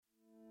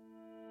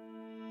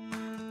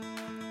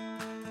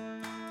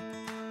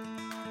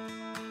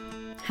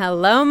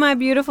Hello, my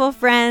beautiful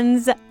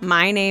friends.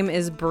 My name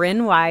is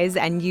Bryn Wise,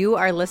 and you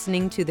are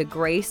listening to the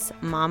Grace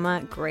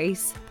Mama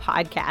Grace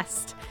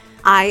podcast.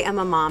 I am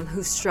a mom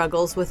who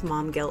struggles with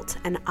mom guilt,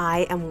 and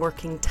I am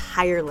working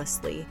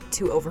tirelessly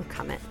to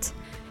overcome it.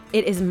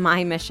 It is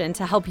my mission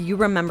to help you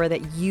remember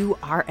that you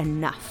are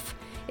enough,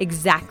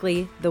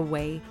 exactly the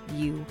way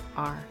you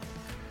are.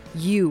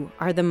 You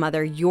are the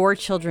mother your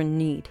children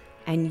need,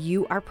 and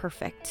you are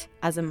perfect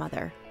as a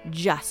mother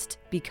just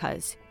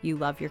because you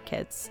love your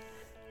kids.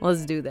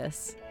 Let's do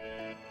this.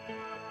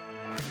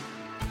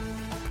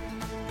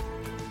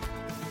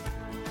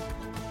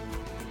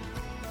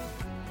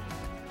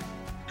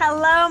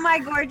 Hello, my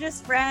gorgeous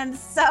friends.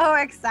 So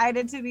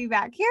excited to be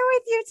back here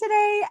with you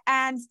today.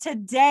 And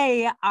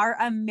today, our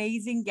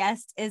amazing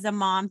guest is a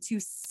mom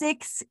to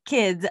 6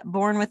 kids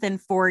born within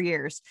 4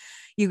 years.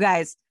 You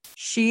guys,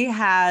 she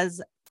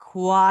has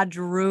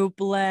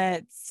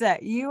quadruplets.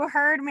 You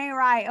heard me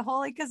right.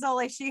 Holy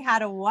cazoli. She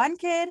had 1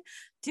 kid,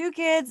 2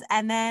 kids,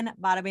 and then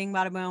bada bing,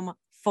 bada boom,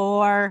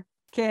 4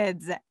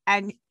 kids.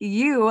 And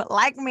you,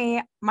 like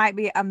me, might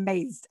be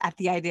amazed at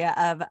the idea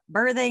of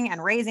birthing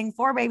and raising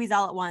 4 babies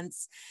all at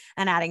once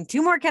and adding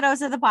 2 more kiddos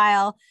to the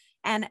pile.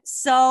 And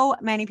so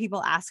many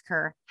people ask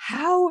her,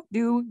 how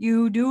do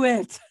you do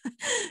it?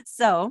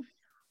 So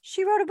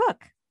she wrote a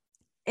book.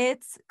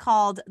 It's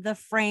called The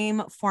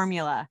Frame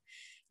Formula,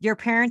 your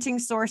parenting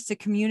source to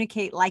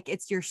communicate like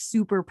it's your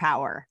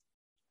superpower.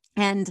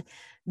 And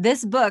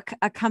this book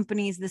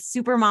accompanies the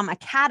Supermom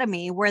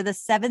Academy, where the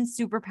 7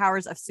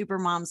 superpowers of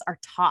supermoms are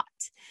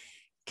taught.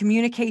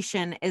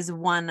 Communication is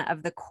one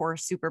of the core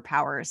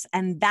superpowers.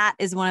 And that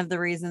is one of the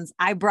reasons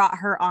I brought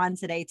her on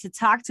today to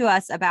talk to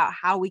us about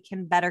how we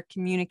can better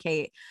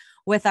communicate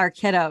with our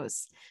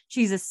kiddos.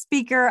 She's a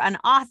speaker, an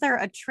author,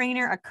 a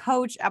trainer, a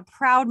coach, a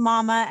proud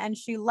mama, and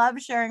she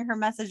loves sharing her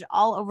message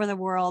all over the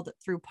world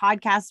through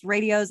podcasts,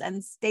 radios,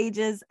 and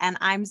stages. And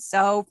I'm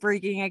so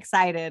freaking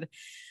excited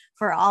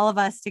for all of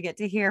us to get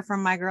to hear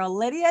from my girl,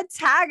 Lydia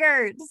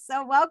Taggart.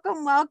 So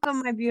welcome, my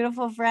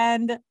beautiful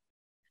friend.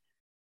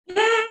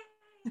 Yay!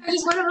 I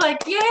just want to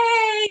yay!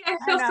 I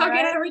feel so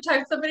good every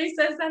time somebody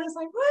says that. It's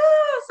like, woo,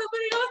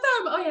 somebody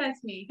awesome. Oh yeah,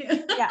 it's me.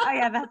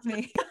 Yeah, that's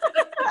me.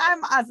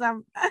 I'm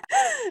awesome.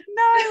 No,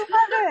 I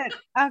love it.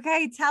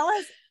 Okay, tell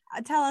us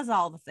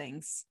all the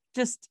things.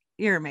 Just,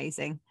 you're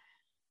amazing.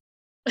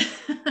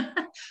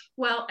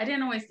 Well, I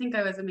didn't always think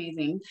I was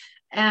amazing.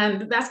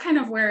 And that's kind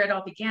of where it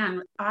all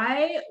began.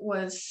 I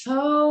was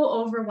so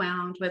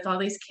overwhelmed with all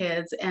these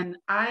kids, and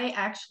I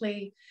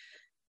actually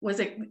was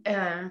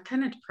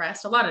kind of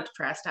depressed, a lot of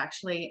depressed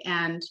actually.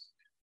 And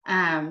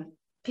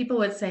people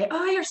would say,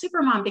 oh, you're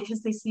super mom,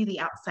 because they see the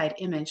outside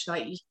image.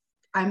 Like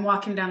I'm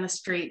walking down the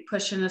street,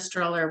 pushing a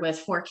stroller with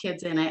 4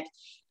 kids in it,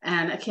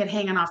 and a kid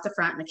hanging off the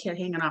front and a kid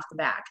hanging off the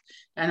back.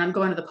 And I'm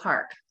going to the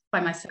park by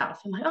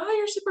myself. I'm like, oh,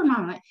 you're super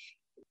mom. I'm like,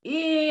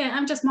 yeah,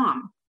 I'm just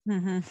mom.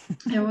 Mm-hmm.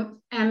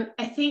 And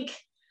I think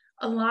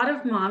a lot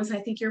of moms, I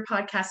think your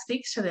podcast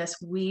speaks to this,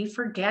 we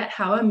forget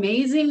how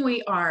amazing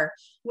we are.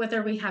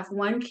 Whether we have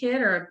 1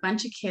 kid or a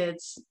bunch of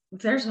kids,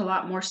 there's a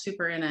lot more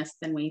super in us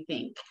than we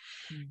think.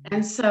 Mm-hmm.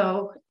 And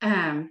so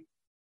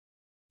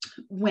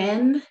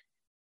when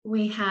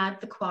we had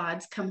the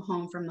quads come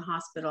home from the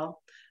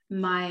hospital,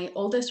 my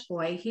oldest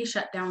boy, he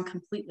shut down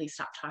completely,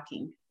 stopped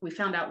talking. We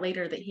found out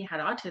later that he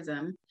had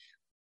autism.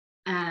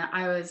 And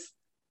I was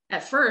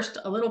at first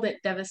a little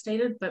bit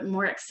devastated, but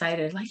more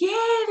excited, like,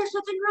 yay, there's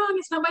nothing wrong.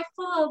 It's not my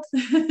fault.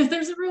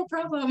 There's a real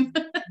problem.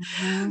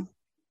 Mm-hmm.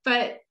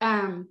 But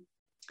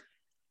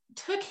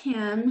took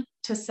him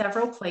to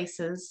several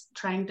places,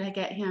 trying to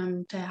get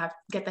him to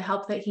get the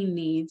help that he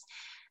needs.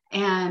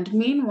 And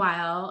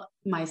meanwhile,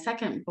 my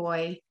second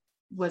boy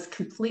was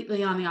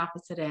completely on the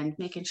opposite end,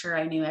 making sure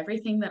I knew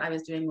everything that I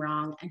was doing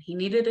wrong. And he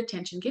needed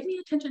attention. Give me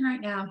attention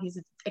right now. He's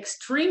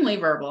extremely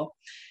verbal.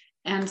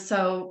 And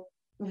so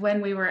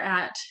when we were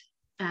at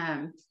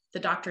the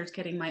doctors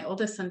getting my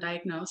oldest son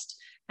diagnosed,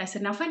 I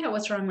said, now find out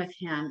what's wrong with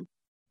him,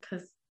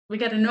 because we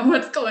got to know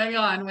what's going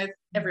on with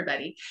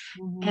everybody.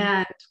 Mm-hmm.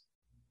 And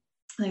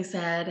they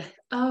said,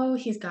 oh,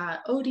 he's got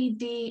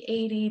ODD,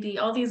 ADD,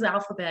 all these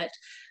alphabet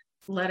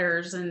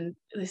letters. And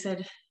they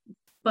said,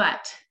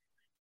 but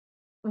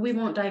we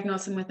won't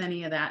diagnose him with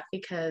any of that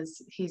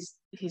because he's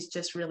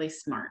just really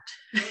smart.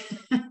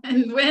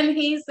 And when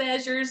he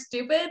says you're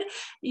stupid,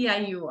 yeah,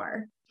 you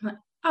are.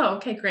 Oh,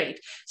 okay, great.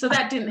 So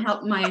that didn't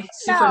help my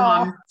super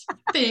mom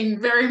thing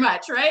very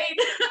much, right?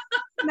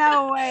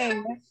 No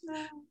way.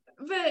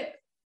 But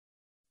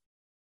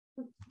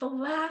the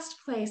last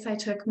place I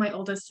took my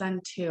oldest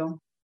son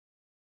to,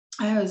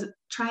 I was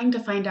trying to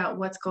find out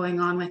what's going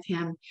on with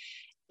him.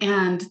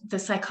 And the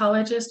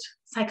psychiatrist,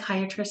 I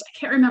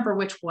can't remember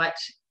what,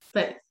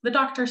 but the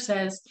doctor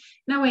says,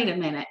 now, wait a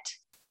minute.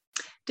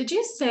 Did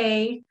you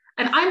say,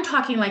 and I'm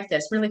talking like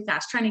this really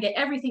fast, trying to get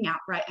everything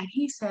out right. And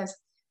he says,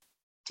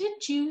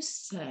 did you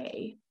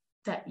say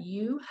that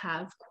you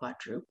have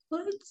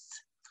quadruplets?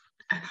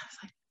 And I was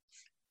like,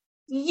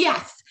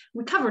 yes,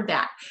 we covered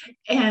that.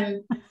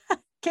 And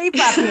Keep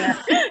up here.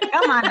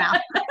 Come on now.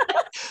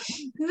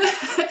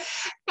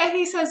 And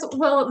he says,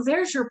 well,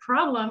 there's your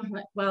problem. I'm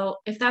like, well,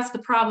 if that's the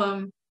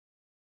problem,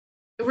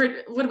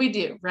 what do we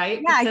do?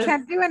 Right? Yeah, Because I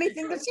can't do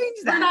anything to change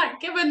we're that. not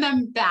giving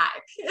them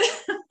back.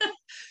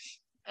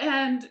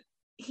 And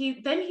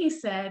he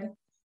said,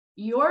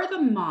 you're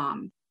the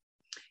mom.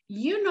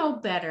 You know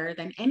better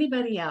than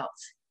anybody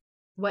else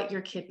what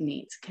your kid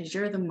needs because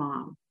you're the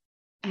mom.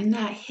 And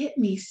that hit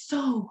me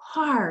so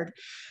hard.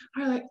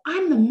 I'm like,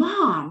 I'm the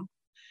mom.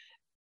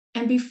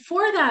 And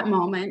before that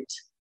moment,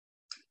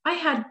 I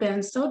had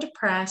been so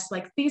depressed,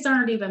 like, these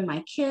aren't even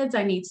my kids.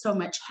 I need so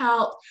much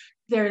help.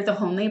 They're the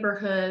whole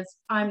neighborhoods.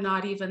 I'm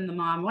not even the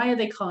mom. Why are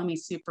they calling me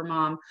super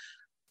mom?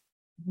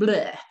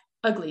 Bleh,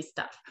 ugly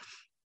stuff.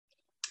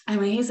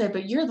 And when he said,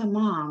 but you're the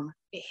mom,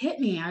 it hit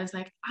me. I was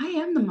like, I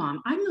am the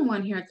mom. I'm the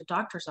one here at the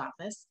doctor's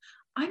office.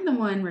 I'm the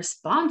one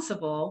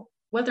responsible,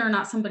 whether or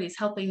not somebody's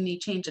helping me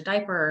change a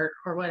diaper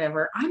or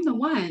whatever. I'm the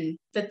one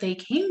that they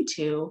came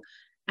to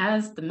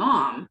as the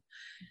mom.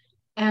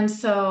 And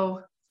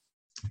so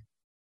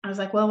I was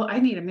like, well, I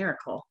need a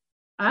miracle.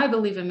 I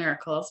believe in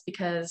miracles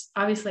because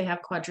obviously I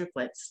have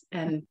quadruplets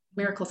and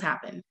miracles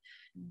happen.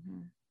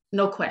 Mm-hmm.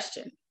 No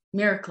question.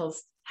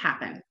 Miracles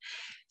happen.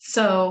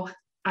 So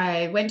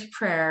I went to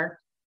prayer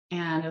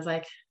and I was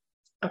like,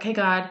 okay,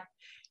 God,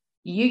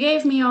 you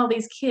gave me all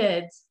these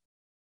kids.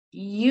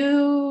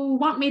 You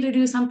want me to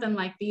do something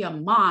like be a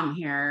mom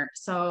here.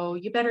 So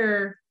you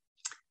better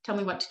tell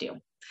me what to do.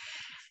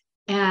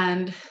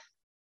 And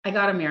I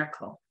got a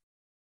miracle.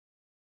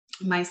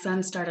 My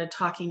son started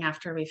talking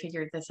after we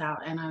figured this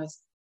out, and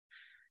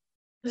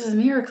this is a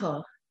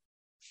miracle.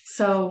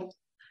 So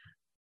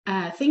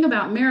thing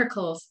about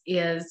miracles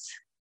is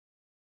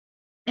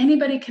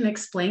anybody can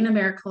explain a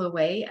miracle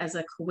away as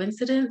a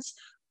coincidence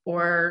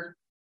or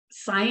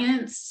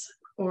science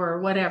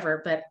or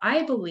whatever, but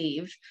I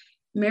believe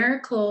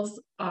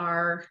miracles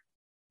are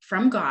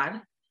from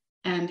God,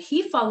 and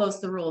he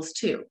follows the rules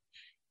too.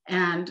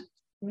 And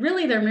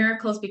really they're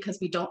miracles because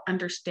we don't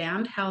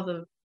understand how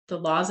the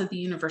laws of the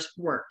universe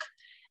work.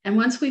 And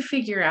once we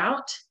figure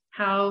out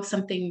how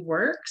something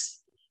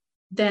works,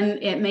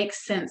 then it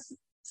makes sense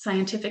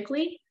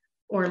scientifically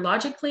or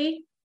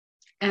logically.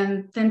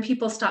 And then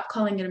people stop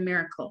calling it a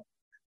miracle.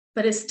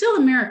 But it's still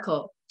a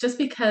miracle. Just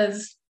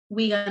because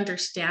we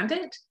understand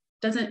it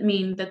doesn't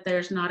mean that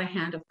there's not a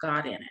hand of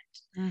God in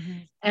it. Mm-hmm.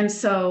 And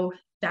so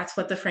that's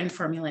what the Frank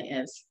formula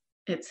is.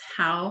 It's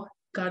how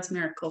God's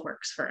miracle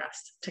works for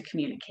us to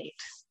communicate.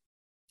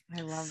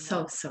 I love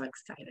so that. So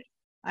excited.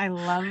 I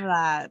love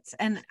that.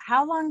 And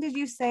how long did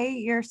you say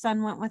your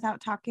son went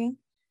without talking?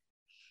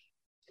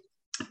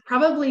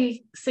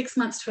 Probably 6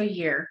 months to a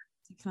year.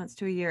 6 months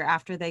to a year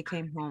after they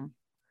came home.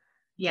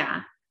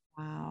 Yeah.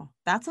 Wow.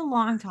 That's a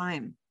long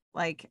time.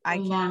 Like a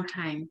long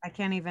time. I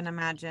can't even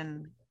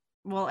imagine.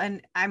 Well,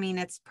 and I mean,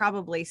 it's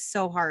probably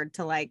so hard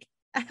to like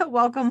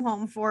welcome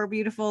home 4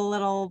 beautiful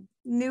little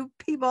new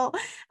people.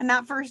 And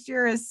that first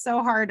year is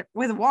so hard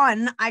with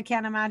one. I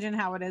can't imagine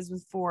how it is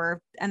with 4.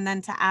 And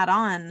then to add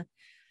on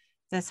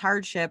this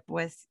hardship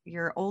with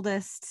your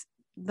oldest,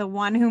 the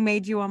one who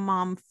made you a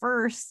mom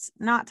first,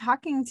 not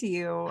talking to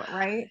you,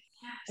 right?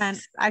 Yes. And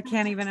I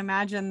can't even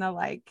imagine the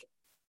like,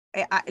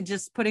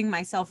 just putting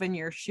myself in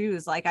your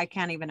shoes, like I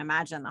can't even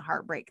imagine the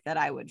heartbreak that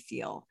I would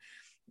feel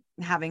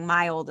having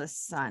my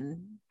oldest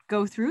son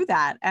go through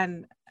that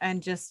and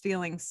just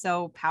feeling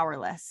so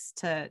powerless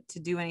to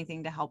do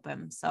anything to help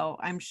him. So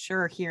I'm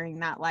sure hearing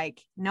that,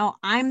 like, no,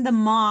 I'm the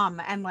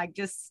mom, and like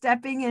just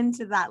stepping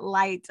into that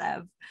light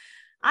of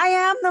I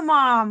am the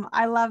mom.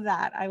 I love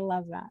that. I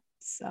love that.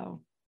 So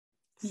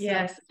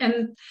yes.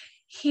 And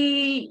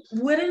he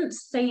wouldn't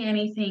say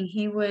anything.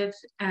 He would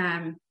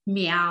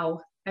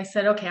meow. I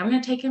said, okay, I'm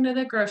going to take him to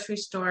the grocery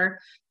store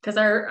because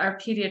our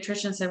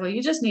pediatrician said, well,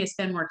 you just need to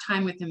spend more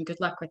time with him. Good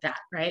luck with that.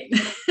 Right.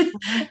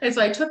 Mm-hmm. And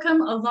so I took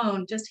him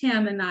alone, just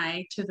him and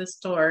I, to the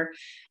store.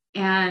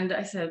 And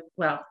I said,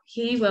 well,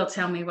 he will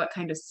tell me what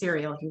kind of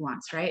cereal he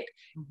wants. Right.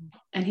 Mm-hmm.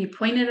 And he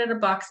pointed at a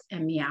box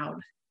and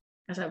meowed.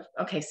 I said,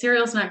 okay,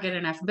 cereal's not good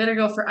enough. Better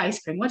go for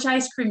ice cream. Which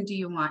ice cream do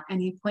you want?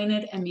 And he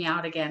pointed and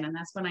meowed again. And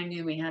that's when I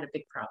knew we had a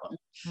big problem.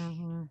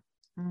 Mm-hmm.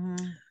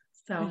 Mm-hmm.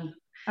 So,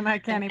 and I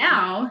can't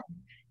even.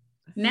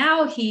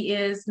 Now he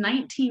is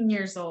 19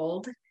 years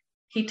old.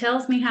 He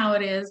tells me how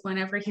it is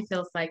whenever he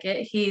feels like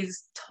it.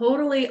 He's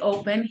totally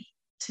open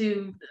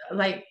to,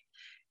 like,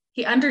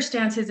 he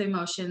understands his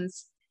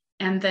emotions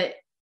and that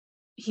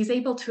he's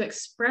able to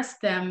express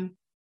them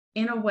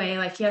in a way.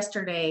 Like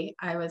yesterday,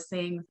 I was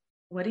saying,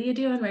 what are you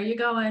doing? Where are you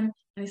going?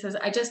 And he says,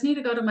 I just need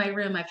to go to my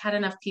room. I've had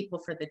enough people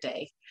for the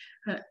day.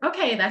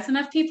 Okay, that's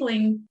enough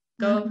peopling.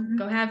 Go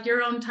have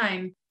your own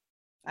time.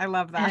 I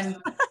love that.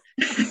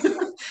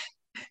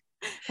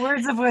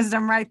 Words of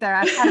wisdom right there.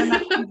 I've had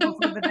enough people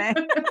for the day.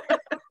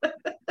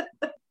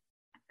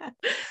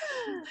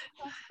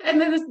 And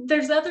then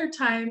there's other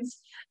times,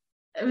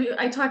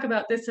 I talk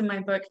about this in my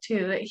book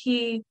too, that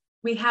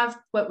we have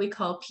what we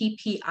call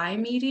PPI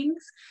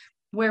meetings,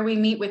 where we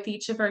meet with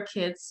each of our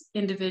kids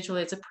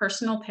individually. It's a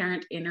personal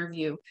parent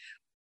interview.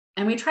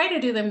 And we try to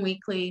do them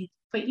weekly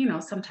but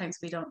sometimes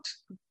we don't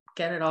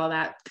get it all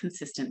that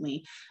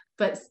consistently.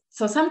 But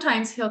so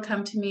sometimes he'll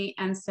come to me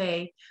and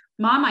say,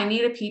 Mom, I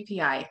need a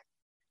PPI.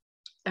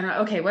 And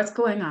okay, what's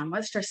going on?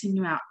 What's stressing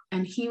you out?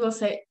 And he will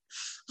say,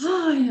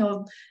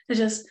 oh,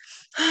 just,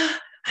 I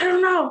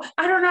don't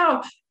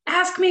know.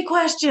 Ask me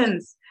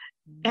questions.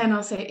 And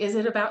I'll say, is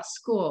it about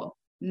school?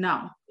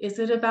 No. Is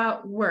it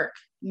about work?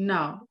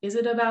 No. Is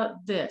it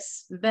about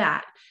this,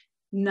 that?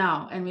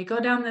 No. And we go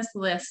down this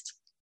list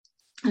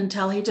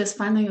until he just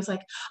finally was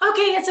like,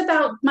 okay, it's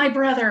about my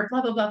brother,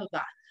 blah, blah, blah, blah,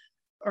 blah,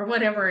 or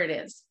whatever it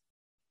is.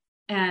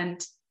 And,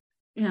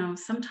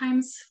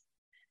 sometimes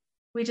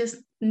we just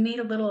need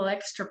a little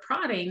extra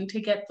prodding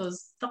to get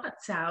those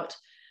thoughts out.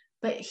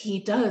 But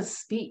he does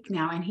speak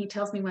now, and he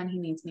tells me when he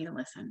needs me to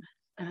listen.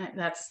 And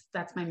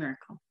that's my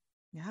miracle.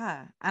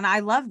 Yeah. And I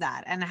love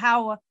that. And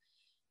how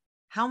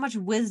much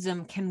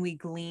wisdom can we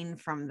glean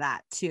from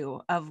that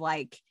too, of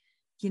like,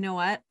 you know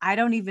what? I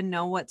don't even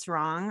know what's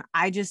wrong.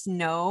 I just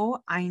know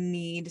I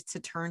need to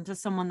turn to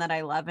someone that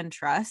I love and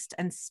trust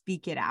and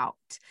speak it out.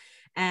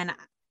 And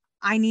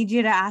I need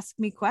you to ask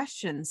me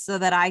questions so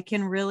that I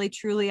can really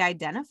truly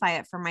identify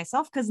it for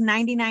myself. Because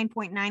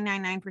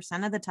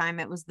 99.999% of the time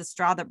it was the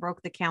straw that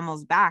broke the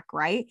camel's back.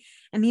 Right.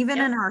 And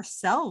even in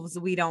ourselves,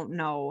 we don't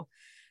know.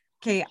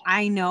 Okay,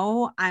 I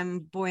know I'm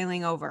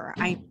boiling over.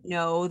 I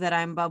know that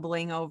I'm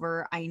bubbling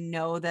over. I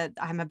know that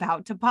I'm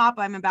about to pop.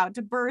 I'm about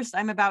to burst.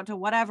 I'm about to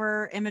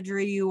whatever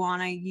imagery you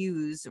want to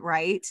use,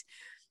 right?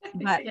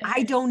 But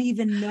I don't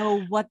even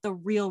know what the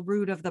real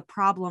root of the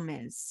problem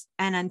is.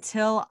 And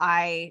until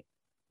I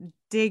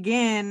dig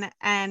in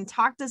and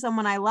talk to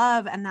someone I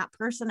love and that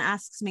person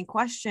asks me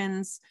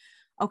questions,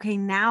 okay,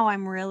 now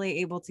I'm really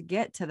able to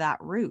get to that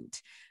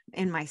root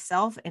in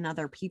myself and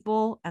other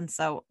people. And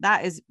so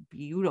that is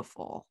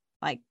beautiful.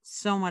 Like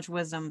so much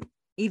wisdom,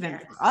 even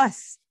for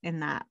us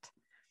in that.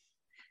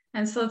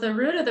 And so the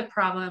root of the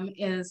problem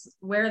is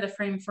where the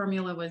frame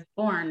formula was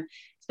born.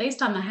 It's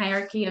based on the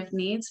hierarchy of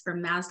needs for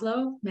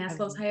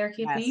Maslow's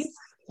hierarchy of needs.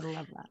 I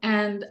love that.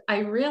 And I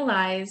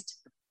realized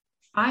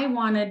I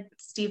wanted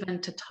Stephen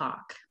to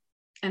talk.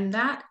 And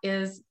that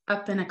is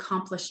up and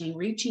accomplishing.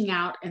 Reaching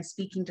out and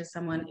speaking to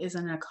someone is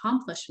an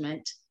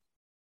accomplishment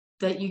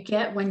that you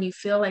get when you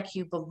feel like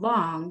you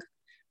belong.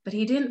 But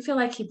he didn't feel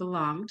like he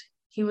belonged.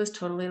 He was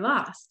totally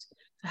lost.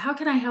 So how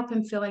can I help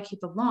him feel like he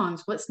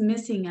belongs? What's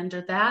missing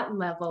under that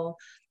level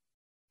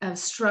of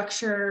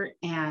structure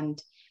and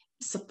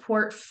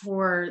support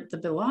for the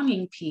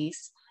belonging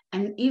piece?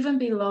 And even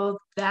below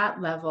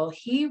that level,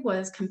 he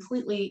was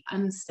completely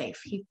unsafe.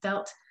 He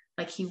felt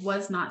like he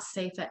was not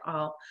safe at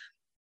all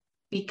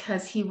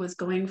because he was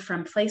going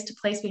from place to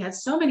place. We had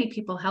so many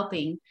people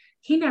helping.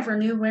 He never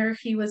knew where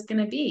he was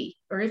going to be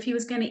or if he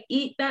was going to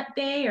eat that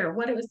day or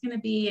what it was going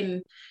to be.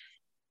 And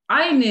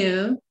I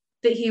knew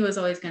that he was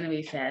always going to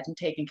be fed and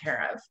taken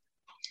care of.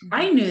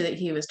 I knew that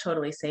he was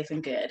totally safe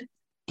and good.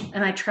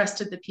 And I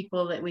trusted the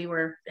people that we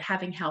were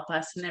having help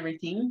us and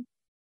everything.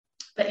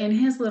 But in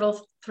his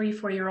little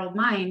 3-4-year-old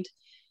mind,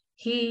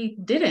 he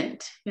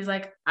didn't. He's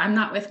like, I'm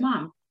not with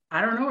Mom.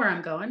 I don't know where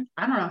I'm going.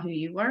 I don't know who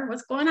you are.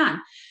 What's going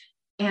on?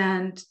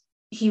 And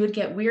he would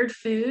get weird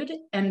food.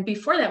 And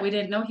before that, we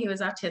didn't know he was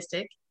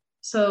autistic.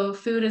 So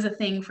food is a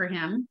thing for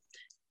him.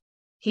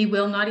 He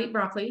will not eat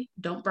broccoli.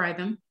 Don't bribe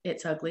him.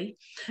 It's ugly.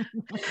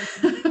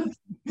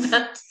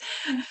 But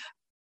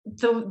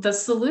the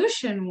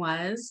solution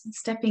was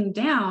stepping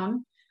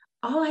down.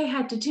 All I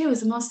had to do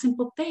is the most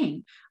simple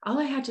thing. All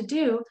I had to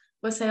do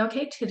was say,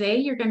 okay, today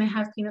you're going to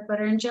have peanut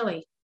butter and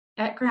jelly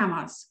at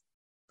Grandma's.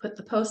 Put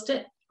the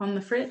Post-it on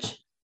the fridge.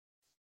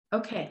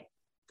 Okay,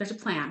 there's a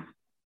plan.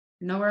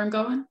 Know where I'm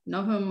going,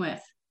 know who I'm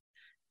with.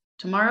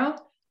 Tomorrow,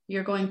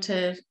 you're going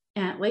to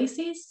Aunt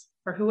Lacey's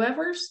or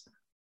whoever's.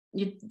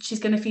 She's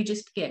going to feed you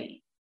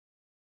spaghetti.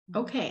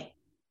 Okay,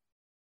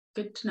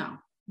 good to know.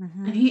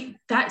 And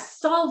that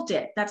solved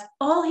it. That's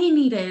all he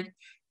needed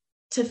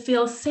to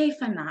feel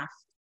safe enough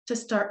to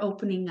start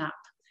opening up.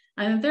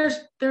 And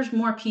there's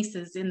more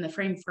pieces in the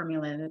frame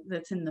formula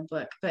that's in the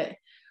book, but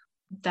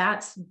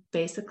that's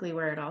basically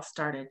where it all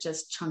started,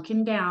 just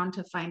chunking down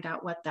to find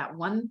out what that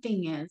one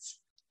thing is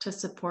to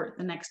support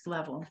the next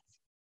level.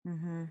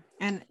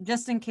 And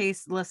just in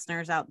case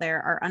listeners out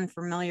there are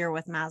unfamiliar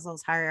with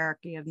Maslow's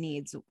hierarchy of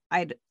needs,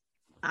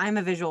 I'm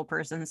a visual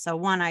person. So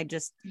one, I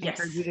just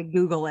encourage you to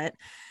Google it.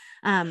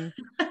 And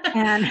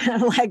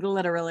like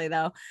literally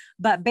though,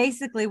 but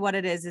basically what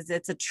it is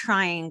it's a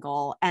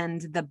triangle,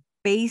 and the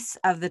base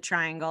of the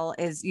triangle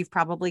is, you've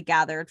probably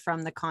gathered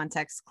from the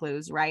context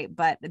clues, right?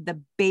 But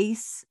the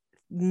base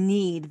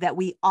need that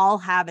we all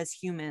have as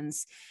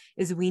humans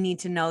is we need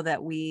to know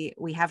that we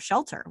have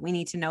shelter. We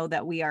need to know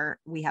that we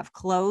have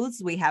clothes,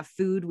 we have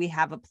food, we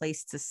have a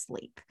place to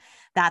sleep.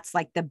 That's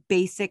like the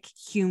basic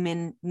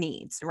human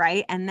needs,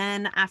 right? And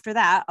then after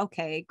that,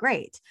 okay,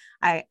 great.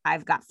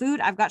 I've got food,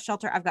 I've got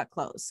shelter, I've got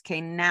clothes.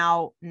 Okay,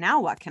 now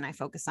what can I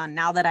focus on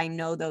now that I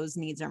know those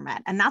needs are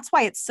met? And that's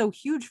why it's so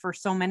huge for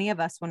so many of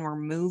us when we're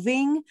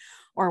moving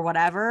or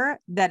whatever,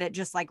 that it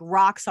just like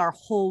rocks our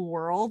whole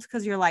world.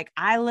 Cause you're like,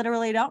 I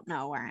literally don't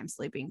know where I'm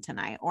sleeping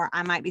tonight, or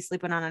I might be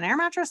sleeping on an air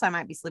mattress. I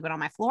might be sleeping on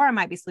my floor. I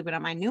might be sleeping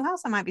at my new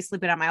house. I might be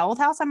sleeping at my old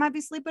house. I might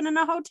be sleeping in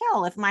a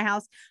hotel if my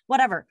house,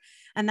 whatever.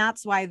 And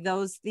that's why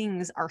those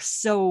things are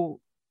so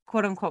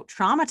quote unquote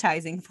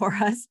traumatizing for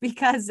us,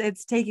 because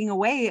it's taking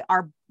away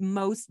our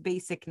most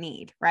basic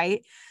need.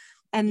 Right.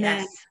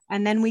 Yes.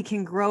 And then we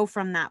can grow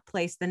from that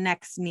place. The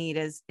next need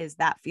is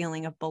that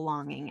feeling of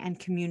belonging and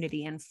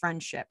community and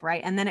friendship.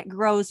 Right. And then it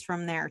grows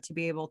from there to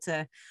be able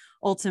to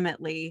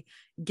ultimately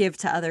give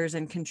to others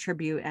and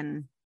contribute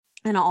and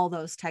all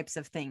those types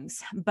of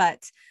things.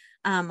 But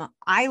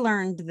I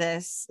learned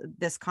this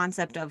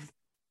concept of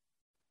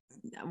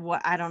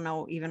what, I don't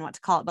know even what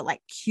to call it, but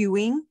like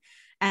cueing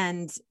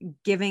and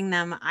giving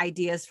them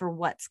ideas for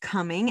what's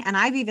coming. And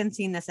I've even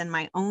seen this in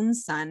my own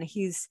son.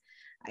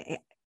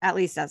 At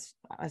least as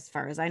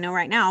far as I know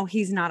right now,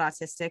 he's not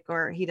autistic,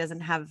 or he doesn't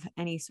have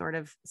any sort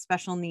of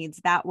special needs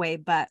that way,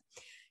 but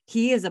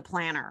he is a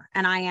planner,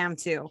 and I am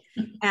too.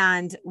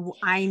 And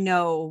I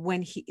know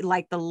when he,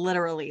 like,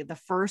 literally the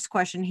first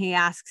question he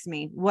asks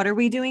me, what are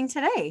we doing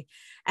today?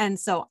 And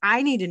so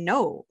I need to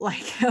know,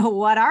 like,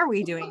 what are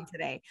we doing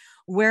today?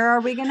 Where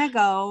are we going to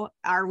go?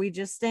 Are we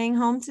just staying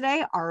home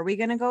today? Are we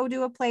going to go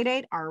do a play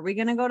date? Are we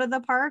going to go to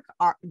the park?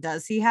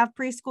 Does he have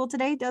preschool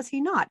today? Does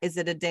he not? Is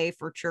it a day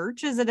for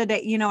church? Is it a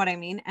day? You know what I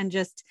mean?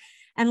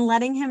 And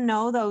letting him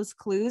know those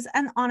clues.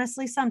 And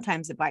honestly,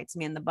 sometimes it bites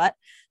me in the butt.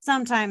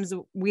 Sometimes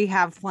we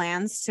have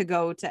plans to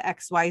go to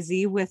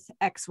XYZ with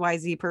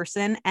XYZ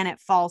person, and it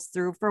falls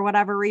through for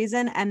whatever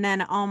reason. And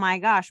then, oh my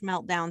gosh,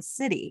 meltdown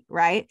city,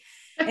 right?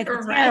 It's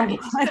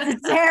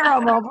it's a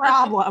terrible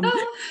problem.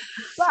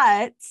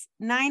 But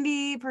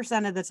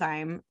 90% of the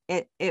time,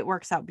 it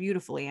works out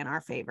beautifully in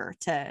our favor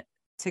to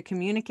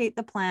communicate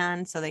the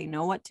plan so they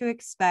know what to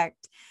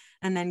expect.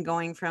 And then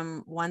going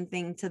from one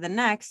thing to the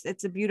next,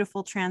 it's a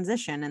beautiful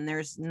transition, and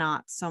there's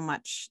not so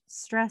much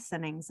stress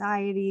and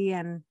anxiety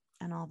and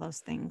all those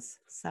things.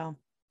 So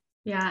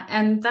yeah,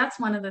 and that's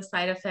one of the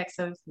side effects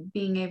of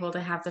being able to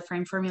have the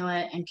frame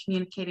formula and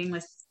communicating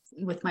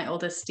with my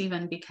oldest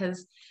Stephen,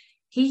 because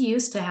he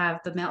used to have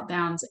the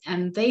meltdowns,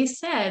 and they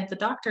said, the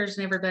doctors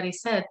and everybody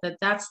said, that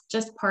that's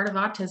just part of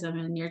autism,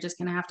 and you're just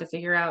going to have to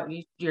figure out,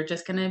 you're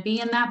just going to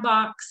be in that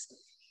box.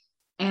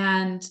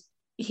 And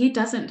he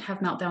doesn't have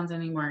meltdowns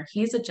anymore.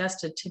 He's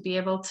adjusted to be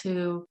able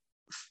to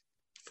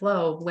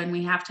flow when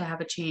we have to have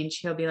a change.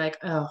 He'll be like,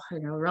 oh,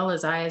 roll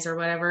his eyes or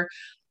whatever.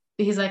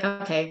 He's like,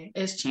 okay,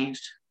 it's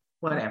changed.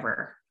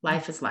 Whatever.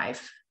 Life is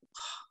life.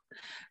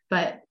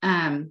 But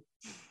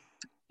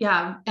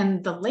yeah,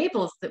 and the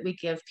labels that we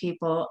give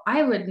people,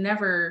 I would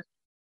never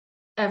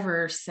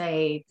ever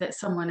say that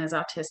someone is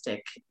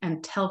autistic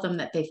and tell them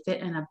that they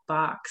fit in a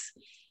box,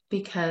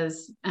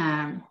 because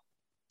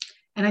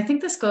and I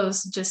think this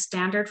goes just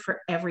standard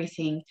for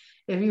everything.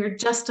 If you're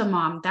just a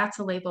mom, that's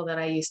a label that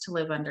I used to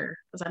live under,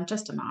 because I'm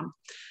just a mom.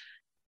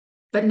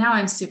 But now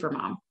I'm super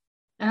mom.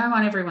 And I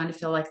want everyone to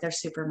feel like they're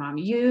super mom.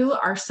 You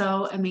are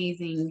so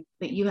amazing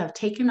that you have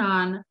taken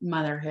on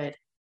motherhood.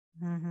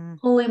 mm-hmm.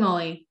 Holy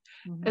moly.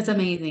 Mm-hmm. It's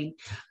amazing.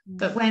 Mm-hmm.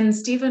 But when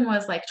Stephen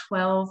was like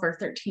 12 or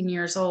 13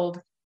 years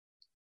old,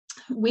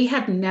 we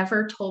had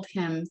never told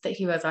him that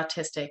he was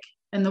autistic.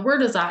 And the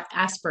word is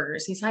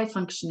Asperger's. He's high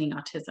functioning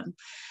autism.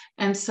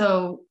 And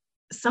so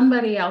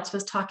somebody else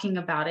was talking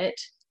about it,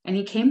 and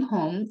he came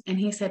home and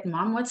he said,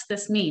 Mom, what's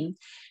this mean?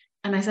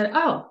 And I said,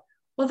 oh,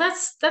 well,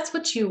 that's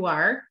what you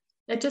are.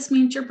 It just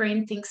means your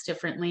brain thinks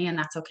differently, and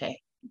that's okay.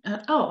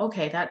 Oh,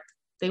 okay. That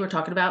they were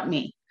talking about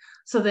me.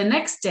 So the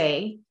next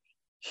day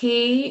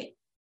he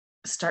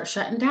starts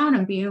shutting down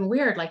and being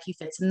weird, like he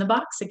fits in the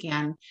box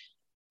again.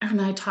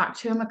 And I talked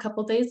to him a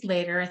couple days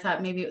later. I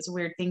thought maybe it was a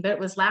weird thing, but it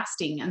was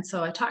lasting. And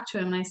so I talked to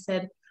him and I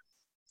said,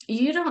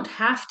 you don't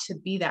have to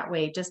be that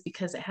way just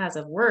because it has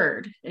a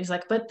word. He's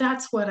like, but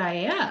that's what I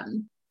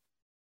am.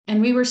 And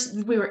we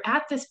were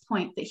at this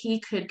point that he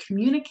could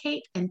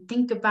communicate and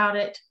think about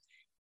it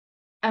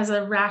as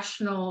a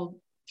rational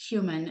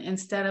human,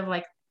 instead of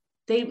like,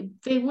 they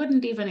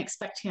wouldn't even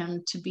expect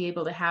him to be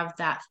able to have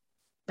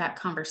that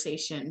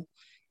conversation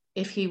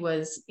if he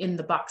was in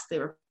the box they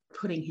were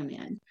putting him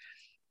in.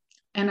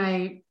 And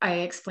I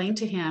explained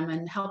to him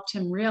and helped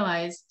him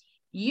realize,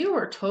 you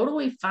were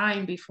totally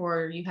fine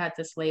before you had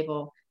this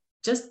label.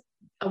 Just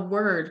a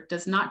word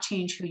does not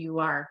change who you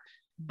are.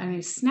 And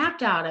he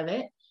snapped out of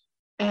it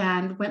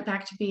and went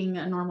back to being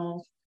a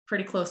normal,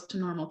 pretty close to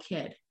normal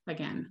kid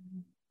again.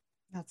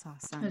 That's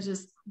awesome.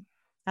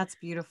 That's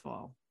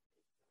beautiful.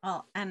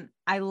 Well, and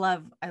I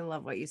love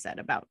what you said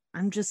about,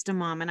 I'm just a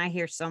mom. And I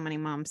hear so many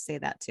moms say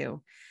that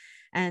too.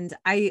 And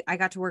I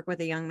got to work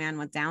with a young man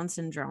with Down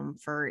syndrome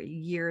for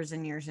years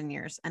and years and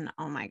years. And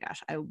oh my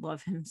gosh, I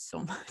love him so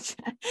much.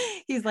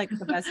 He's like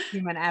the best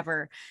human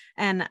ever.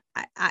 And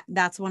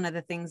that's one of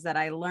the things that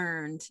I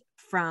learned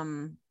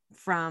from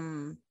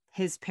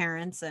his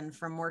parents and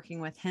from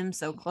working with him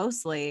so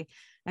closely.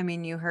 I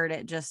mean, you heard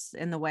it just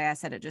in the way I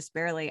said it, just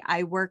barely.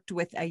 I worked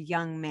with a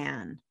young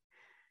man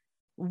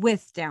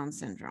with Down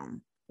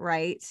syndrome,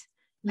 right?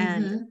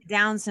 and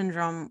Down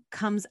syndrome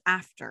comes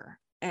after.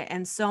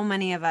 And so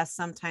many of us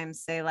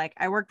sometimes say, like,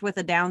 I worked with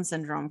a Down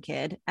syndrome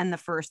kid, and the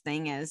first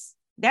thing is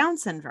Down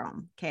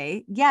syndrome.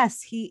 Okay.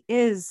 Yes, he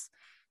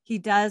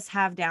does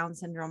have Down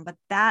syndrome, but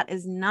that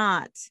is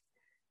not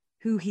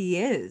who he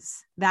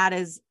is. That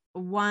is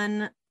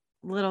one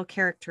little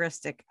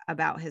characteristic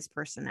about his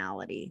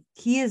personality.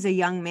 He is a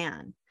young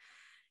man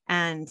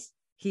and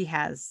he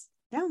has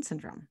Down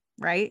syndrome,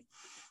 right?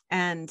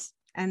 And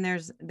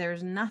there's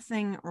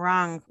nothing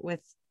wrong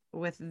with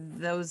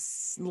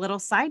those little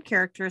side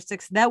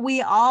characteristics that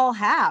we all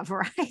have,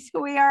 right?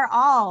 We are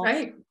all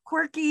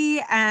quirky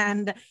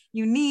and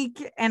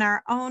unique in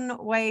our own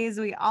ways.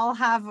 We all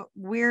have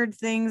weird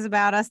things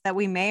about us that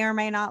we may or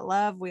may not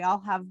love. We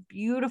all have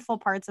beautiful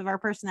parts of our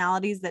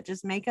personalities that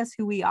just make us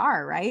who we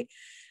are, right?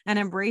 And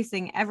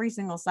embracing every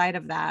single side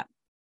of that,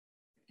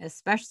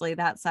 especially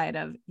that side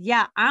of,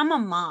 yeah, I'm a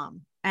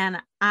mom and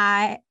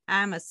I'm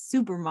a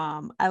super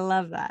mom. I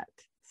love that.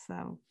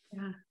 So,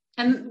 yeah.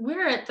 And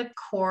we're at the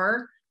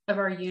core of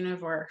our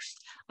universe.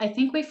 I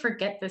think we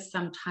forget this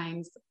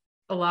sometimes.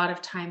 A lot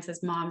of times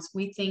as moms,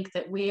 we think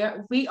that we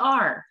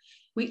are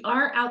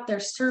out there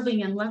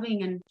serving and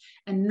loving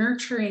and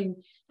nurturing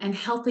and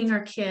helping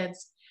our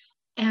kids.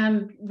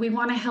 And we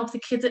want to help the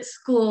kids at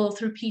school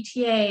through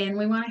PTA, and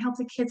we want to help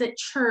the kids at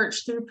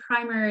church through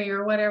primary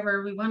or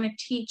whatever. We want to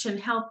teach and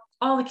help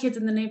all the kids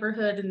in the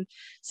neighborhood and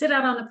sit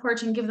out on the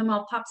porch and give them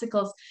all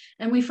popsicles.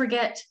 And we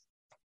forget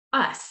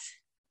us.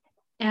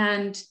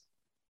 And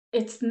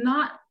it's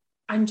not,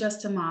 I'm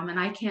just a mom and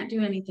I can't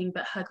do anything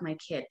but hug my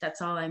kid.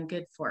 That's all I'm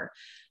good for.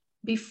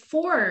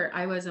 Before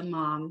I was a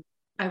mom,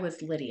 I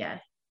was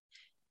Lydia,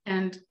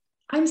 and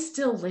I'm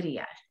still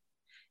Lydia.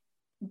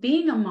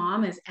 Being a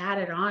mom is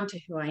added on to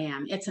who I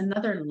am. It's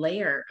another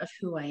layer of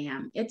who I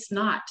am. It's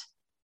not,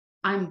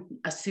 I'm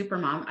a super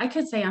mom. I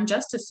could say I'm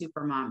just a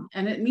super mom,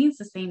 and it means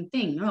the same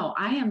thing. No,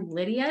 I am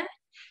Lydia,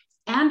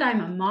 and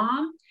I'm a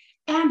mom,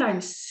 and I'm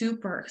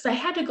super. Because I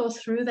had to go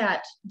through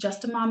that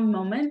just a mom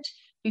moment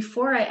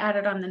before I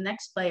added on the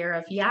next layer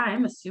of, yeah,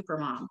 I'm a super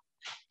mom.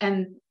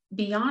 And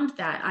beyond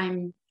that,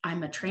 I'm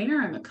a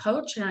trainer, I'm a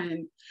coach,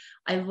 and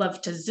I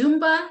love to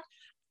Zumba,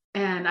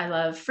 and I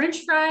love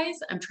French fries.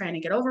 I'm trying to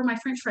get over my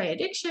French fry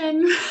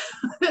addiction.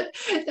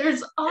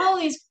 There's all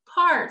these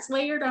parts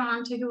layered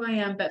on to who I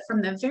am. But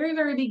from the very,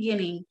 very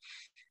beginning,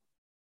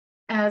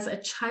 as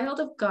a child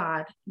of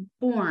God,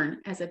 born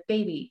as a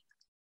baby,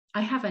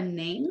 I have a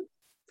name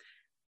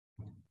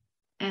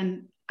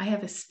and I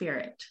have a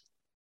spirit.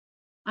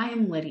 I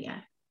am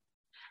Lydia.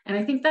 And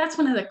I think that's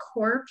one of the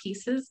core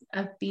pieces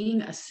of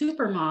being a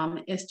super mom,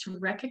 is to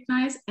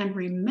recognize and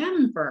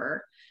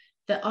remember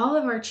that all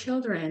of our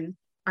children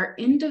are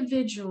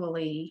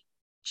individually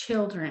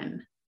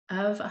children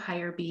of a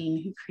higher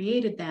being who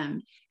created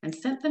them and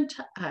sent them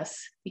to us,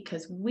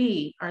 because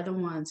we are the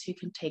ones who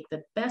can take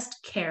the best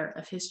care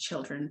of his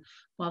children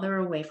while they're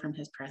away from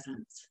his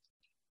presence.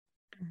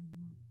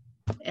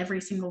 Every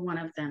single one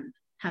of them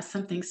has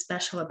something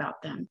special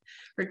about them,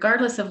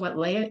 regardless of what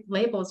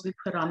labels we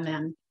put on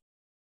them,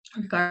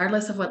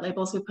 regardless of what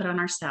labels we put on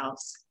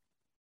ourselves.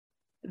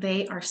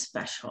 They are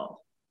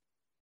special.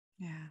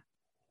 Yeah.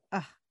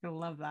 Oh, I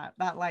love that.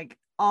 That, like,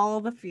 all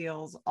the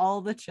feels,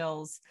 all the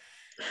chills.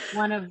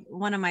 One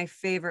of my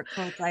favorite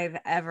quotes I've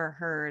ever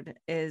heard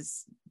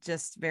is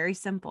just very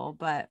simple,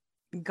 but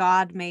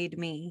God made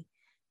me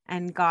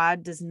and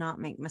God does not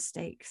make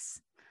mistakes.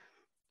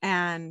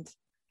 And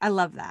I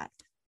love that.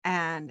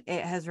 And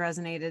it has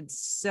resonated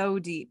so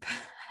deep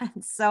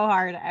and so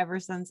hard ever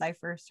since I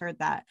first heard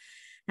that.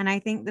 And I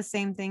think the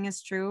same thing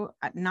is true.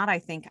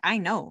 I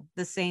know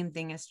the same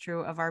thing is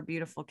true of our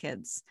beautiful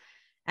kids.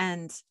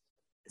 And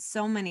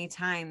so many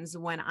times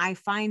when I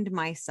find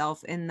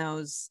myself in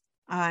those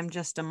I'm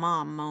just a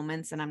mom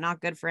moments and I'm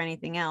not good for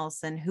anything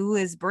else, and who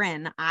is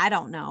Bryn? I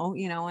don't know,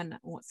 and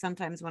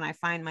sometimes when I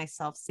find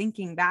myself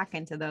sinking back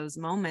into those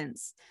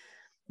moments,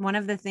 one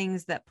of the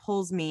things that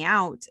pulls me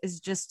out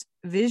is just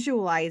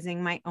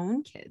visualizing my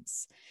own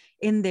kids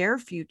in their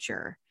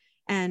future.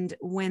 And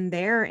when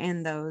they're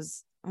in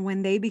those,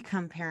 when they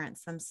become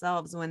parents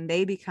themselves, when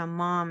they become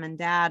mom and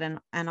dad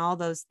and all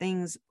those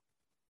things,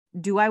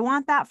 do I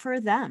want that for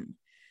them?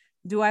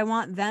 Do I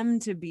want them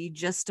to be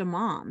just a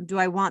mom? Do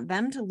I want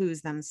them to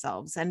lose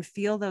themselves and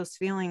feel those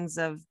feelings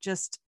of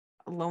just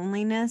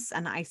loneliness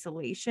and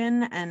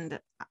isolation? And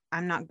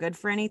I'm not good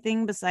for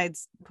anything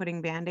besides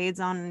putting Band-Aids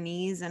on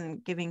knees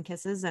and giving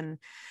kisses and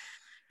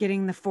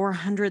getting the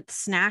 400th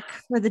snack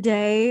for the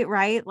day,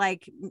 right?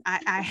 Like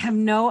I have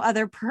no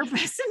other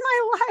purpose in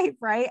my life,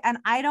 right? And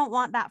I don't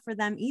want that for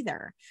them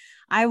either.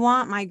 I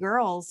want my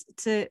girls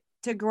to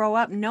grow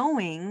up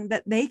knowing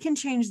that they can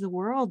change the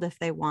world if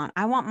they want.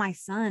 I want my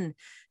son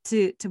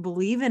to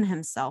believe in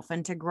himself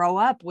and to grow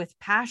up with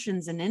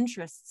passions and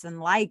interests and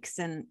likes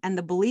and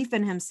the belief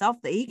in himself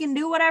that he can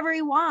do whatever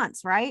he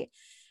wants, right?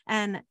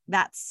 And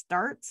that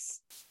starts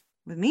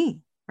with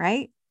me,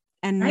 right?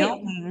 And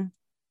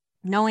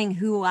knowing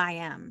who I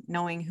am,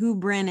 knowing who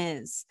Bryn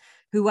is,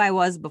 who I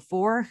was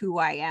before, who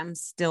I am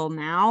still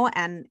now,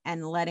 and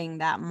letting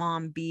that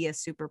mom be a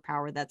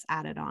superpower that's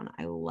added on.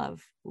 I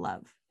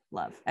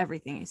love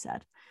everything you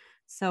said.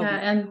 So yeah,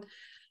 and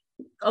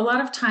a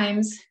lot of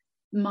times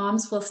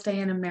moms will stay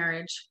in a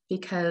marriage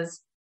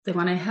because they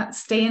want to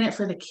stay in it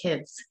for the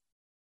kids.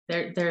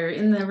 They're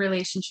in the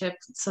relationship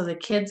so the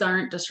kids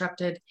aren't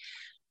disrupted,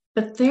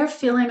 but they're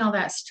feeling all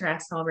that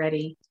stress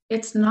already.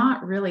 It's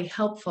not really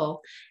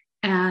helpful.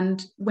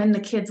 And when the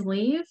kids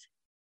leave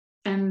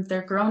and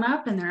they're grown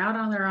up and they're out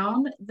on their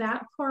own,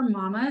 that poor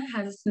mama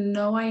has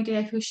no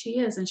idea who she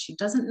is, and she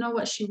doesn't know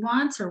what she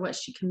wants or what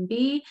she can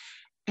be.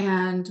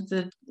 And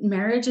the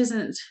marriage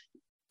isn't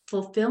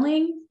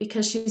fulfilling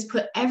because she's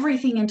put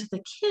everything into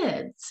the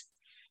kids.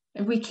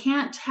 And we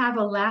can't have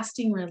a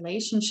lasting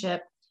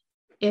relationship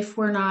if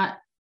we're not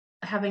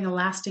having a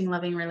lasting,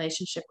 loving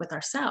relationship with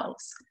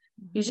ourselves.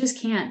 You just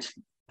can't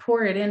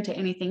pour it into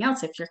anything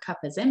else if your cup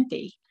is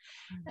empty.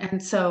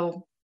 And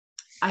so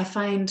I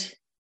find,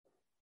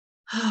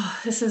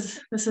 this is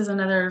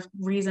another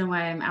reason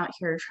why I'm out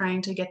here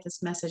trying to get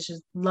this message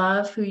is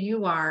love who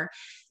you are.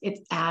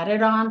 It's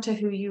added on to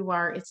who you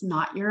are. It's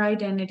not your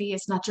identity.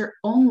 It's not your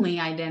only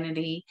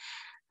identity.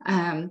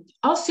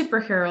 All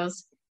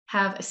superheroes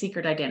have a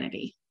secret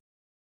identity,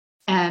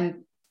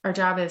 and our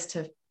job is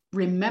to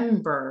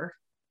remember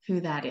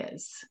who that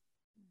is.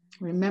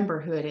 Remember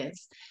who it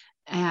is,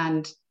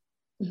 and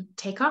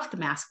take off the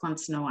mask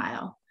once in a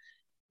while.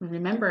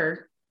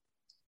 Remember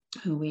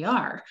who we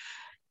are.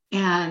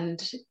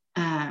 And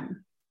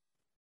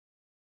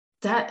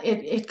that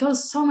it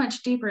goes so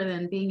much deeper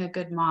than being a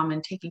good mom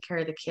and taking care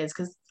of the kids,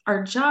 because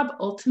our job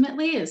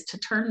ultimately is to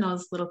turn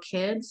those little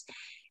kids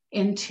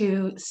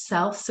into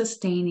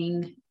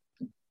self-sustaining,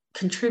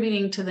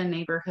 contributing to the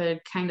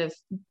neighborhood, kind of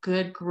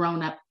good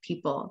grown-up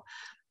people.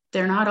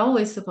 They're not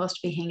always supposed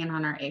to be hanging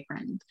on our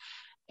apron.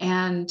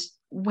 And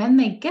when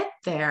they get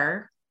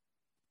there,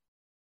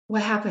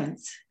 what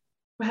happens?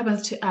 What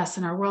happens to us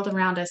and our world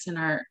around us and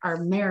our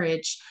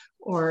marriage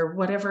or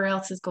whatever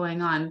else is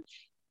going on?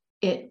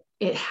 It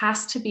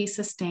has to be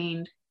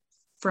sustained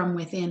from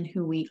within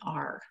who we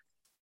are.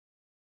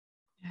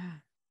 Yeah.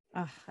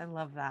 Oh, I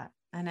love that.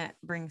 And it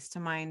brings to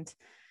mind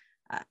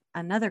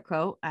another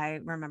quote. I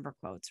remember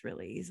quotes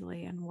really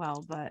easily and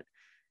well, but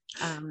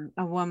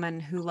a woman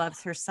who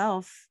loves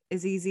herself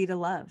is easy to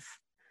love.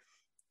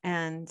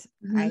 And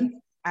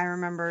I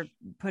remember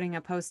putting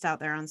a post out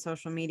there on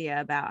social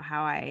media about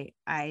how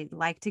I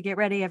like to get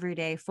ready every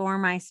day for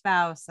my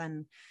spouse,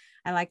 and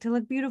I like to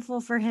look beautiful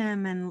for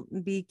him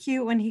and be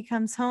cute when he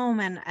comes home.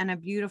 And a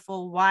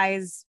beautiful,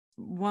 wise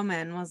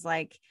woman was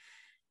like,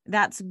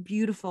 that's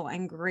beautiful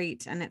and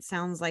great. And it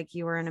sounds like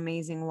you are an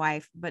amazing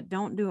wife, but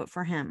don't do it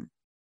for him.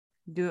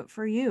 Do it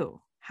for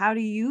you. How do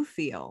you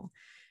feel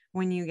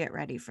when you get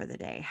ready for the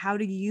day? How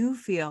do you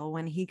feel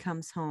when he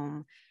comes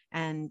home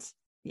and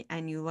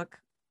you look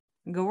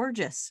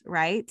gorgeous,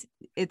 right?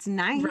 It's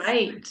nice.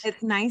 Right.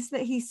 It's nice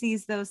that he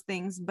sees those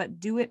things, but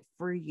do it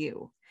for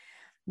you,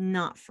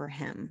 not for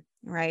him.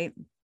 Right.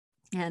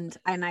 And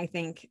I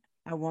think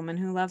a woman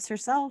who loves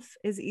herself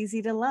is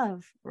easy to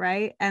love.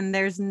 Right. And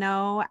there's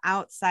no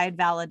outside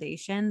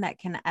validation that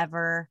can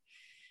ever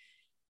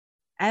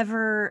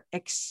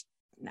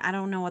I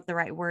don't know what the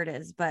right word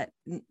is, but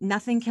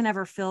nothing can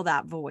ever fill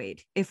that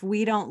void. If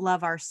we don't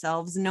love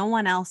ourselves, no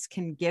one else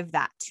can give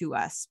that to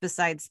us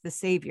besides the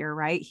Savior,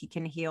 right? He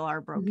can heal our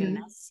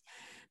brokenness.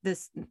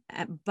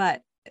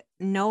 But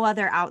no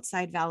other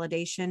outside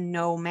validation,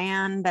 no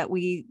man that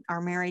we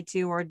are married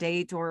to or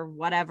date or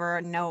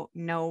whatever,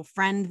 no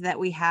friend that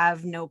we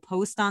have, no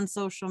post on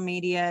social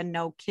media,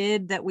 no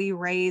kid that we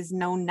raise,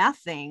 no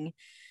nothing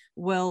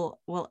will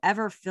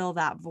ever fill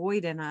that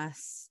void in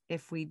us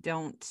if we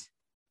don't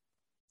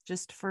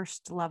just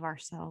first love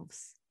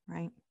ourselves.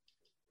 Right.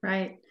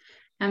 Right.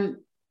 And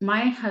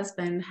my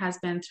husband has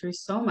been through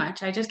so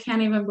much. I just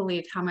can't even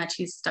believe how much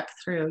he's stuck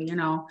through,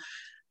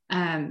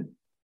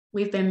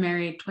 we've been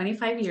married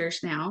 25 years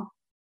now.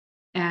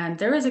 And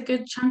there was a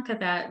good chunk of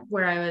that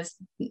where I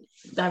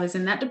was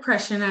in that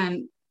depression.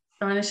 And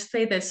I want to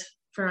say this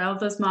for all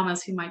those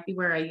mamas who might be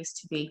where I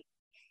used to be.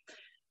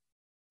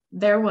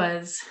 There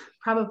was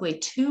probably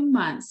 2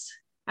 months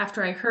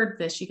after I heard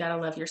this, you got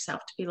to love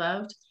yourself to be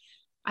loved.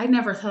 I'd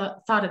never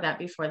thought of that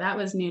before. That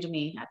was new to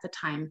me at the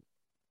time.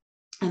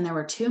 And there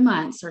were 2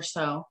 months or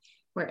so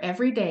where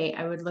every day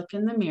I would look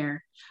in the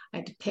mirror.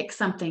 I'd pick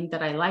something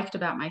that I liked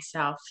about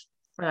myself,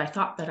 or I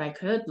thought that I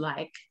could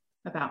like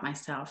about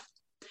myself.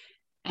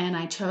 And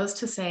I chose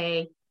to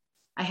say,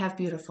 I have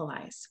beautiful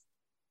eyes.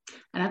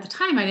 And at the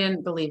time, I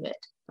didn't believe it.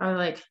 I was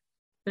like,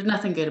 there's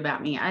nothing good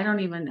about me. I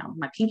don't even know.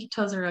 My pinky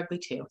toes are ugly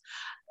too.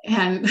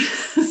 And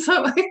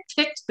so I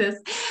picked this,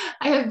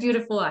 I have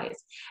beautiful eyes.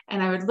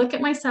 And I would look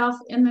at myself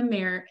in the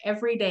mirror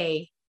every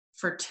day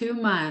for 2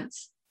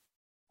 months.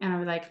 And I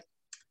was like,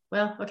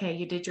 well, okay,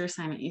 you did your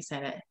assignment. You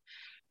said it.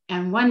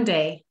 And one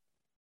day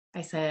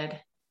I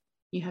said,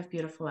 you have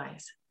beautiful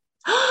eyes.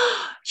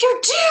 You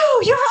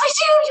do. You really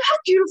do. You have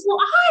beautiful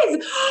eyes.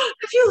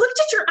 Have you looked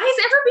at your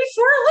eyes ever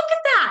before? Look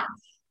at that.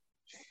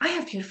 I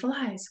have beautiful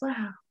eyes.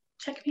 Wow.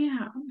 check me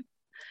out.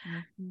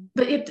 Mm-hmm.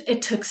 But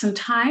it took some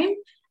time,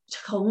 it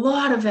took a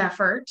lot of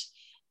effort.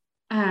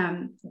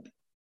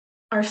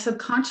 Our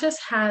subconscious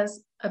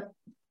has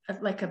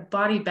like a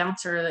body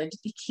bouncer that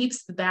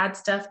keeps the bad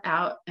stuff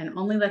out and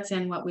only lets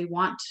in what we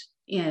want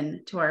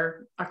in to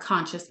our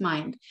conscious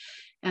mind.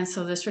 And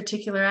so this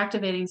reticular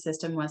activating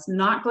system was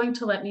not going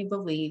to let me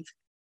believe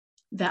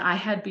that I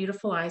had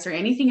beautiful eyes or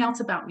anything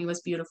else about me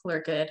was beautiful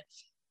or good,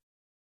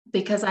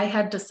 because I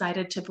had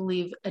decided to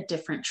believe a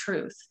different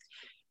truth.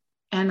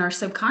 And our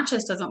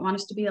subconscious doesn't want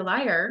us to be a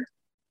liar.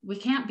 We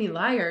can't be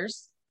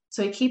liars.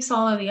 So it keeps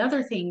all of the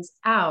other things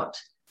out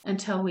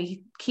until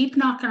we keep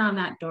knocking on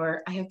that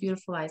door. I have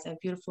beautiful eyes. I have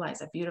beautiful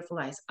eyes. I have beautiful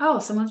eyes. Oh,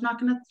 someone's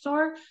knocking at the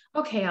door.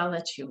 Okay, I'll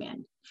let you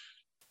in.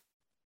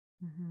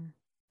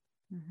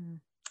 Mm-hmm.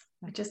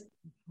 Mm-hmm. Just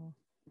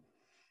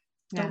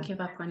don't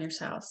give up on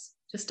yourselves.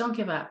 Just don't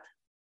give up.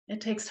 It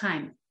takes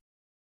time.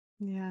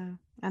 Yeah.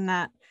 And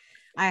that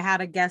I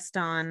had a guest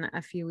on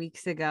a few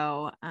weeks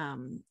ago.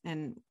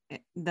 And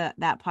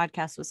that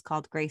podcast was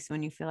called Grace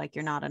When You Feel Like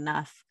You're Not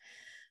Enough,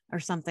 or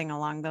something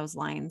along those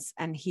lines.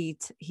 And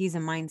he's a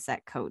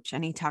mindset coach,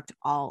 and he talked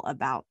all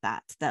about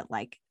that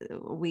like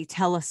we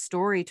tell a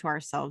story to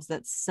ourselves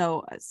that's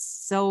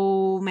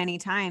so many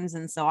times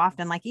and so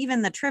often, like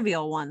even the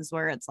trivial ones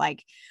where it's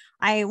like,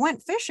 I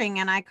went fishing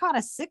and I caught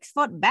a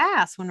 6-foot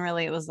bass, when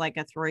really it was like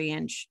a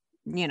 3-inch,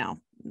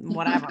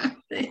 whatever.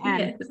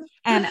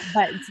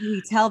 But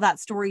we tell that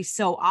story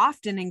so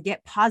often and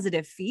get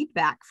positive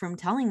feedback from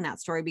telling that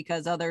story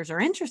because others are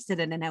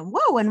interested in it, and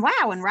whoa and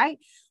wow and right.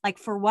 Like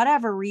for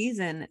whatever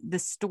reason, the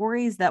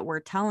stories that we're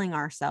telling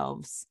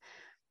ourselves,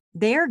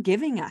 they're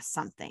giving us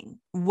something,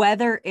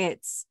 whether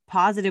it's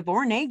positive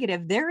or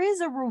negative. There is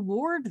a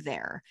reward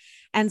there.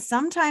 And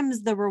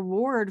sometimes the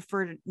reward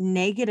for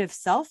negative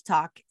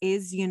self-talk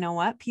is, you know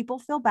what, people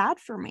feel bad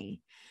for me.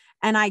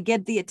 And I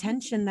get the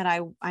attention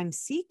that I'm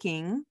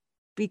seeking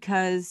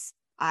because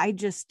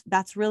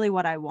that's really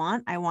what I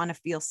want. I want to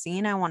feel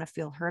seen. I want to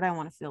feel heard. I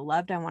want to feel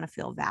loved. I want to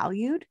feel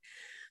valued.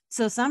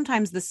 So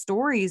sometimes the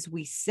stories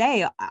we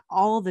say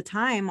all the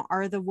time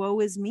are the woe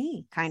is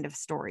me kind of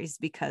stories,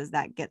 because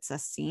that gets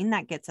us seen,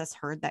 that gets us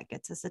heard, that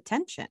gets us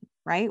attention,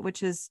 right?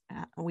 Which is,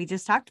 we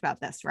just talked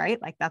about this,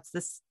 right? Like that's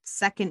the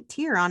second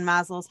tier on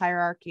Maslow's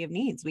hierarchy of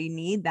needs. We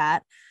need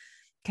that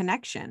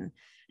connection.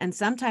 And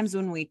sometimes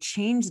when we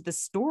change the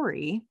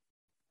story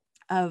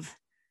of,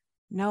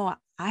 no,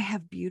 I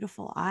have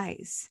beautiful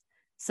eyes,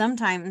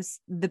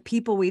 sometimes the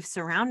people we've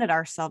surrounded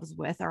ourselves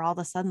with are all of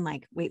a sudden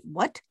like, wait,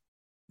 what?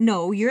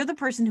 No, you're the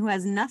person who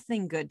has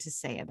nothing good to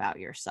say about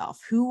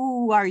yourself.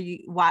 Who are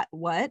you?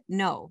 What?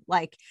 No,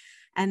 like,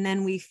 and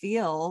then we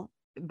feel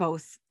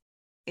both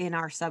in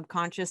our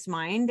subconscious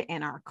mind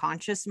and our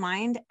conscious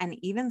mind, and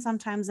even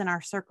sometimes in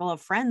our circle of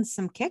friends,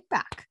 some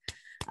kickback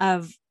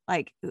of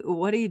like,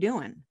 what are you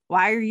doing?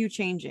 Why are you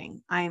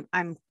changing?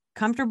 I'm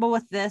comfortable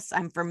with this.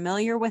 I'm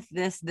familiar with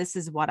this. This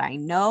is what I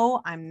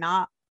know. I'm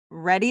not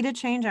ready to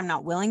change. I'm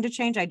not willing to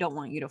change. I don't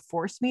want you to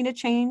force me to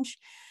change.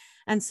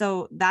 And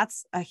so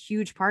that's a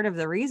huge part of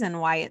the reason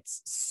why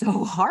it's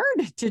so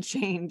hard to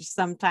change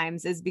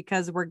sometimes, is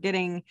because we're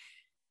getting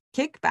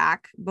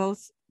kickback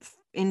both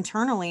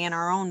internally in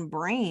our own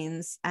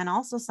brains and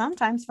also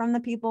sometimes from the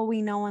people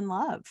we know and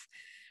love.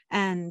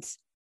 And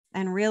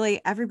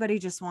really everybody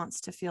just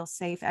wants to feel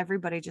safe.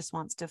 Everybody just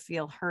wants to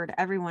feel heard.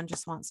 Everyone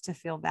just wants to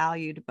feel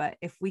valued. But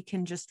if we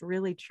can just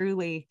really,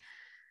 truly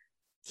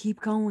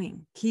keep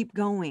going.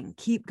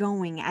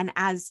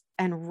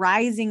 And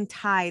rising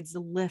tides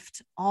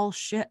lift all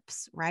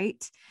ships,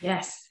 right?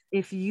 Yes.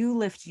 If you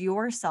lift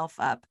yourself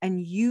up and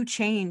you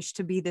change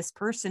to be this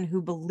person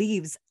who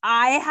believes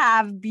I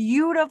have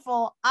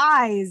beautiful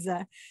eyes,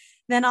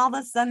 then all of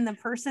a sudden the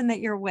person that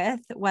you're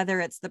with,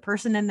 whether it's the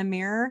person in the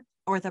mirror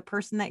or the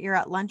person that you're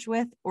at lunch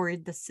with, or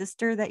the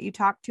sister that you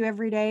talk to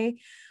every day,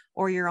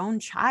 or your own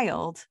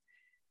child,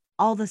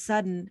 all of a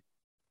sudden,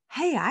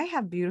 hey, I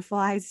have beautiful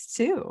eyes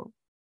too.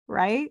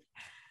 Right.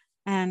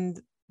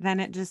 And then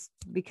it just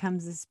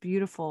becomes this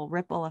beautiful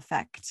ripple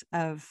effect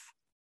of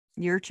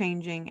you're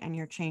changing and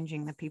you're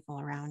changing the people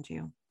around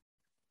you.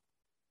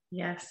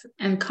 Yes.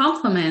 And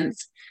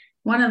compliments,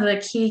 one of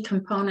the key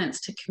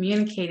components to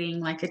communicating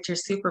like it's your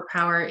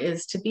superpower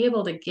is to be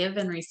able to give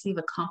and receive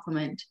a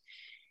compliment.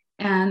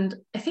 And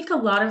I think a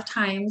lot of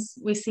times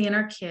we see in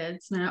our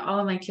kids, all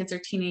of my kids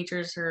are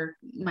teenagers, or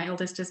my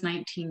oldest is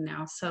 19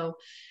 now. So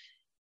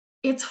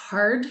it's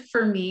hard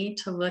for me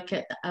to look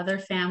at the other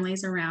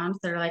families around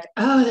that are like,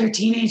 oh, they're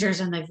teenagers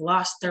and they've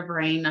lost their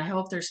brain. I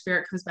hope their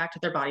spirit comes back to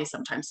their body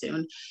sometime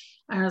soon.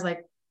 And I was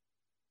like,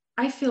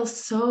 I feel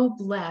so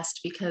blessed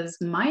because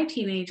my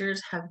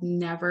teenagers have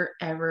never,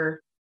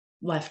 ever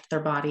left their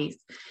bodies.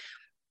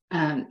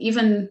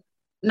 Even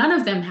none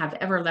of them have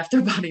ever left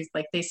their bodies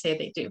like they say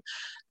they do.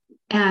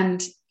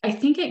 And I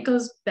think it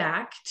goes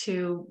back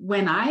to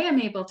when I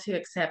am able to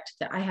accept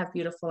that I have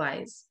beautiful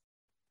eyes,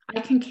 I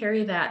can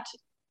carry that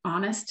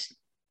honest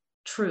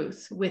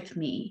truth with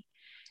me.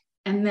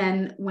 And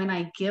then when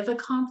I give a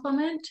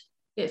compliment,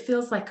 it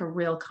feels like a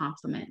real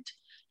compliment.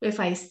 If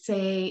I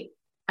say,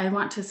 I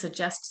want to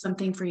suggest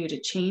something for you to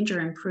change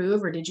or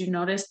improve, or did you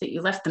notice that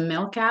you left the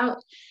milk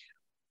out?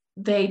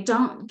 They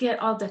don't get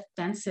all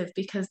defensive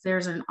because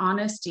there's an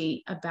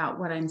honesty about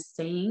what I'm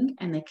saying,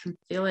 and they can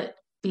feel it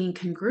being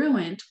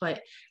congruent,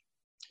 but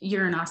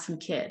you're an awesome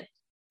kid.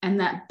 And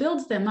that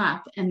builds them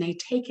up, and they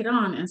take it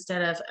on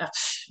instead of,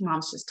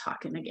 mom's just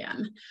talking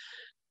again.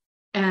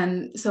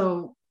 And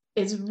so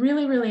it's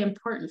really, really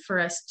important for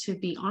us to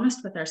be honest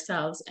with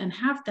ourselves and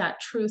have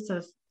that truth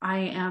of, I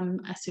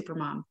am a super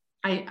mom.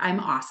 I'm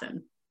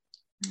awesome.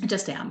 I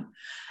just am.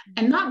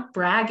 And not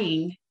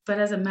bragging, but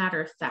as a matter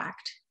of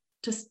fact,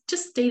 just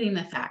stating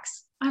the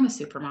facts. I'm a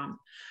super mom.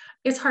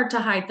 It's hard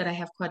to hide that I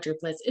have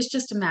quadruplets. It's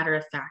just a matter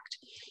of fact.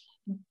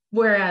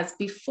 Whereas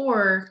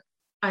before,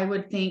 I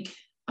would think,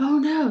 oh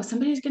no,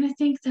 somebody's going to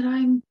think that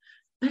I'm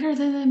better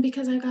than them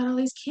because I've got all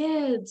these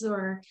kids.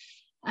 Or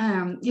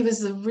it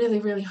was really,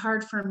 really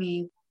hard for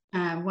me.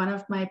 One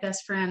of my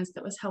best friends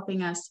that was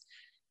helping us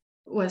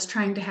was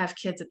trying to have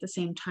kids at the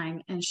same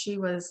time, and she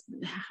was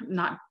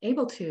not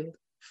able to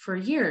for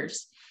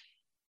years.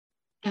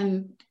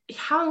 And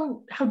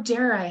how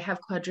dare I have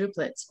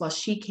quadruplets while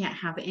she can't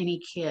have any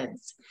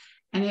kids?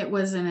 And it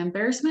was an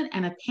embarrassment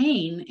and a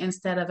pain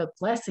instead of a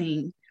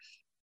blessing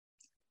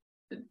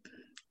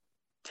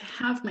to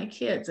have my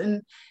kids.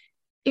 And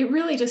it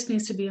really just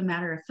needs to be a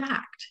matter of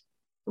fact.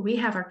 We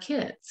have our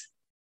kids.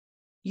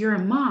 You're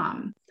a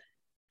mom,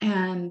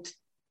 and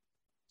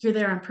you're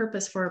there on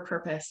purpose for a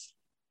purpose.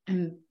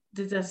 And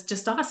that's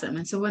just awesome.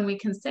 And so when we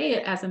can say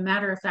it as a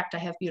matter of fact, I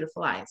have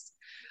beautiful eyes,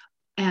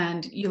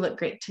 and you look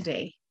great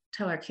today.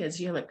 Tell our kids,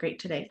 you look great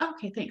today. Oh,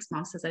 okay, thanks.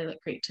 Mom says I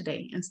look great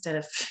today, instead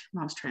of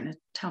mom's trying to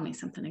tell me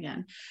something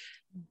again.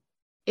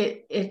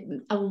 It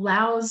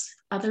allows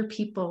other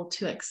people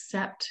to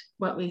accept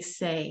what we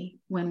say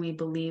when we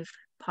believe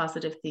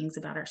positive things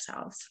about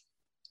ourselves.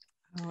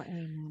 Oh,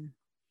 amen.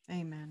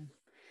 Amen.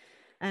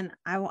 And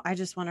I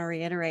just want to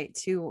reiterate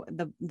too,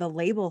 the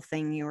label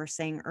thing you were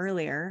saying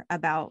earlier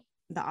about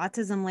the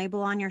autism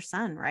label on your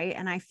son, right?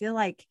 And I feel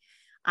like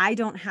I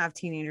don't have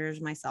teenagers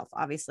myself.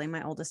 Obviously,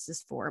 my oldest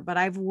is 4, but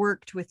I've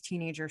worked with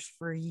teenagers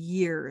for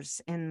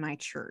years in my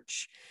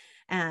church.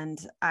 And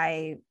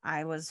I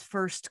was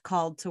first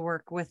called to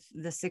work with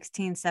the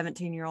 16,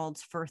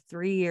 17-year-olds for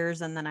 3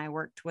 years. And then I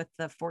worked with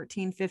the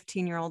 14,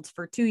 15-year-olds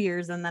for 2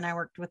 years. And then I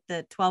worked with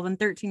the 12 and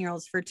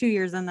 13-year-olds for 2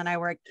 years. And then I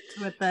worked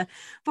with the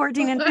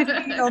 14 and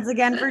 15-year-olds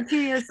again for 2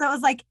 years. So it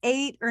was like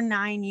 8 or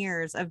 9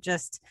 years of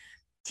just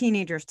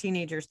teenagers.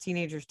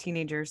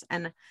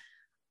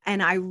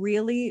 And I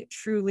really,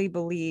 truly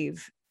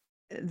believe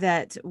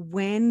that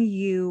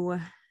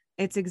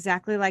it's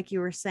exactly like you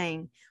were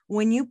saying,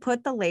 when you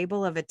put the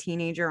label of a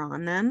teenager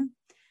on them,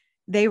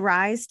 they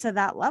rise to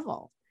that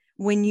level.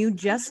 When you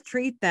just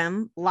treat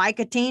them like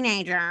a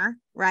teenager,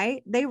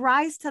 right? They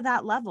rise to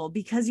that level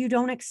because you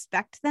don't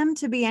expect them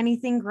to be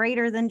anything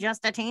greater than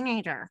just a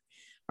teenager,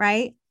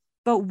 right?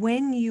 But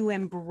when you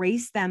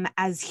embrace them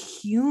as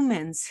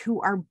humans who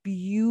are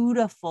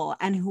beautiful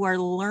and who are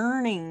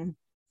learning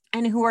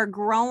and who are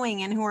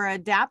growing and who are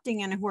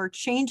adapting and who are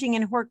changing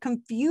and who are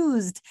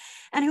confused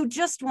and who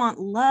just want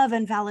love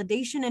and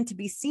validation and to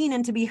be seen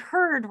and to be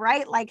heard,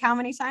 right? Like how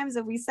many times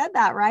have we said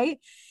that, right?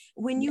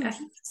 When you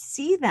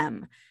see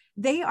them,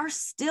 they are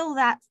still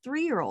that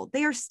 3-year-old.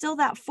 They are still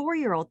that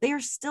 4-year-old. They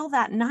are still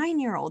that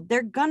 9-year-old.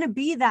 They're going to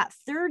be that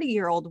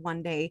 30-year-old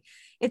one day.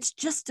 It's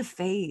just a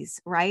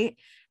phase, right?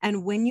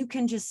 And when you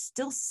can just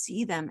still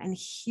see them and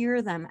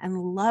hear them and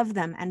love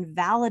them and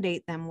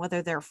validate them,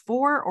 whether they're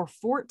 4 or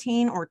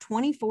 14 or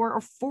 24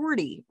 or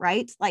 40,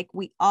 right? Like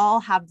we all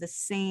have the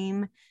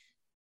same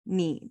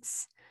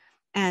needs.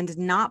 And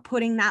not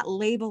putting that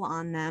label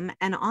on them,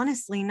 and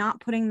honestly, not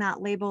putting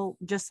that label,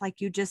 just like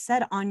you just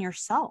said, on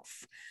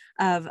yourself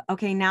of,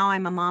 okay, now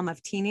I'm a mom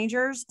of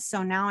teenagers,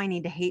 so now I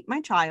need to hate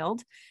my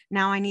child.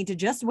 Now I need to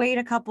just wait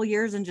a couple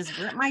years and just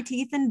grit my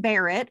teeth and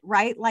bear it,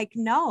 right? Like,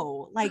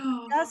 no, like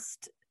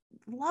just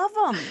love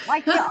them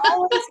like you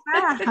always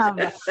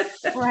have,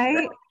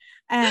 right?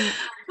 And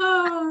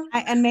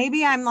and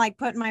maybe I'm like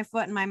putting my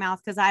foot in my mouth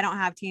because I don't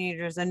have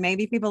teenagers, and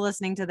maybe people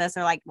listening to this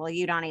are like, well,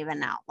 you don't even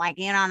know, like,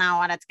 you don't know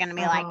what it's going to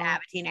be like to have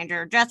a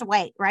teenager. Just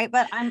wait. Right.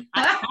 But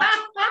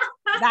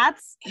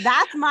that's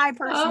my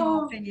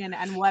personal opinion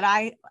and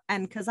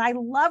because I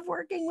love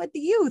working with the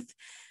youth.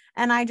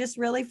 And I just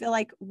really feel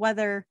like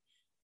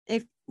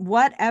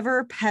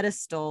whatever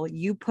pedestal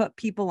you put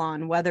people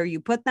on, whether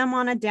you put them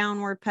on a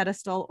downward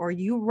pedestal or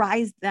you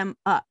rise them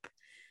up,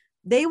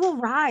 they will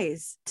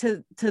rise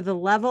to the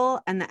level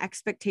and the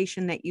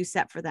expectation that you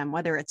set for them,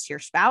 whether it's your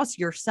spouse,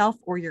 yourself,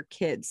 or your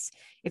kids.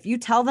 If you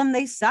tell them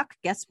they suck,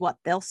 guess what?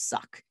 They'll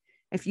suck.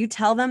 If you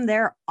tell them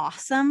they're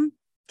awesome,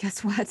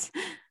 guess what?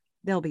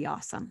 They'll be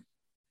awesome.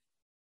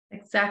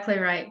 Exactly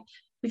right.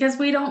 Because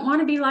we don't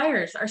want to be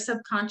liars. Our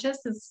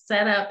subconscious is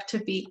set up to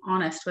be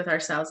honest with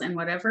ourselves. And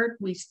whatever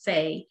we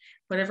say,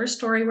 whatever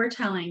story we're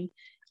telling,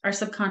 our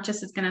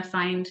subconscious is going to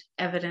find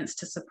evidence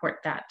to support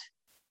that.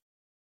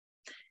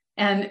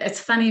 And it's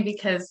funny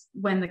because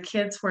when the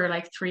kids were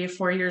like 3 or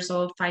 4 years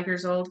old, 5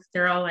 years old,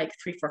 they're all like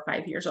 3, 4,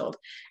 5 years old,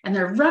 and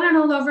they're running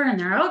all over and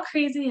they're all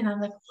crazy. And I'm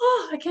like,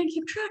 oh, I can't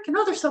keep track. And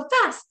oh, they're so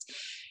fast.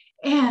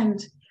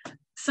 And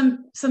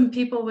some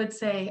people would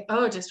say,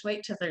 oh, just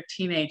wait till they're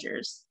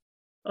teenagers.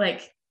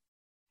 Like,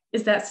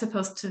 is that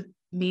supposed to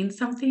mean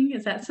something?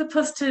 Is that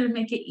supposed to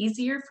make it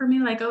easier for me?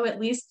 Like, oh, at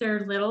least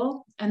they're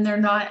little and they're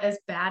not as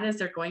bad as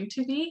they're going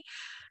to be.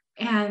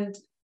 And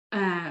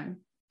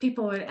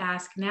people would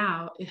ask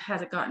now,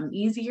 has it gotten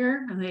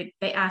easier? And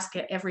they ask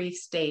at every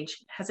stage,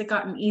 has it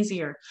gotten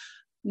easier?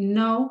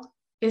 No,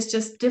 it's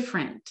just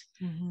different.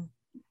 Mm-hmm.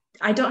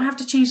 I don't have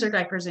to change their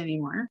diapers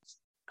anymore.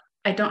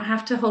 I don't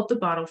have to hold the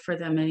bottle for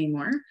them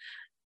anymore.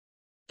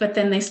 But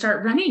then they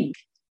start running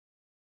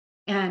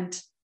and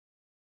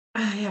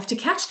I have to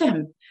catch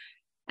them.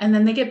 And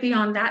then they get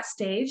beyond that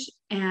stage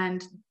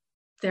and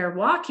they're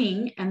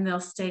walking and they'll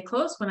stay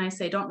close. When I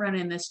say, don't run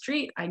in the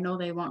street, I know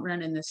they won't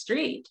run in the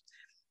street,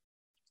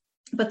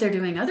 but they're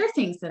doing other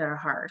things that are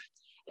hard.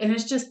 And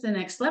it's just the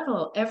next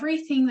level.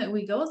 Everything that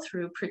we go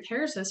through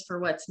prepares us for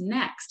what's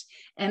next.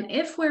 And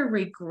if we're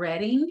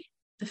regretting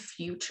the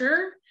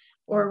future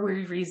or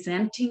we're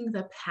resenting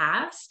the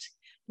past,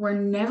 we're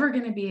never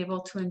going to be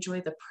able to enjoy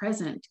the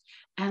present.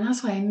 And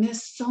that's why I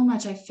miss so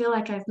much. I feel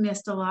like I've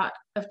missed a lot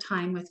of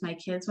time with my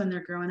kids when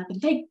they're growing up,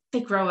 and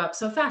they grow up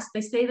so fast.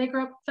 They say they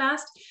grow up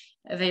fast.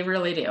 They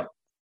really do.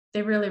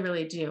 They really,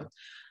 really do.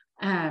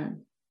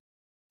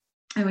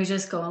 And we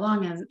just go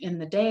along in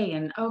the day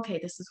and, okay,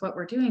 this is what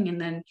we're doing. And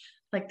then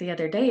like the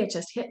other day, it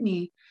just hit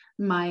me.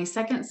 My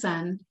second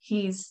son,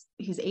 he's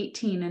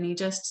 18 and he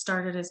just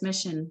started his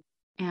mission,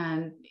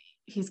 and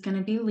he's going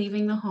to be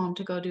leaving the home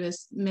to go do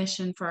his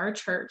mission for our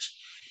church.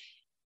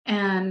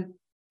 And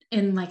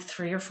in like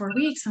 3 or 4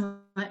 weeks, I'm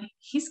like,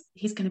 he's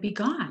going to be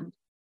gone.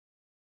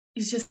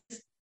 He's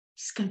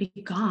going to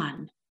be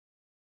gone.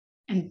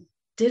 And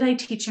did I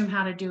teach him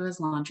how to do his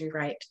laundry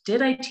right?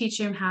 Did I teach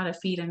him how to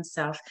feed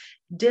himself?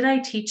 Did I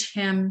teach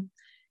him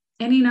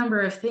any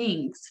number of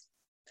things?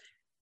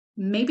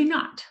 Maybe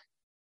not.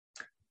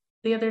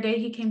 The other day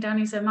he came down,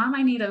 he said, Mom,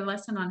 I need a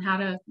lesson on how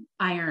to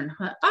iron.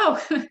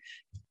 Oh,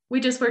 we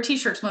just wear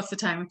t-shirts most of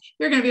the time.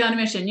 You're going to be on a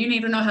mission. You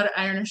need to know how to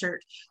iron a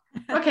shirt.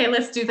 Okay,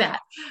 let's do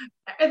that.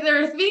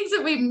 There are things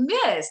that we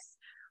miss,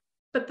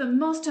 but the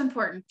most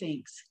important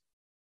things,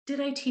 did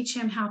I teach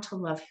him how to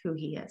love who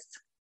he is?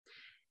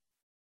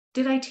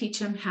 Did I teach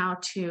him how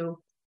to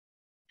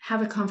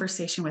have a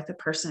conversation with a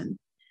person?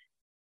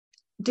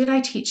 Did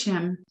I teach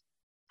him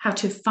how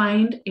to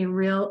find a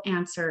real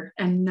answer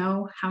and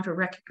know how to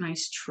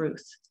recognize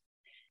truth?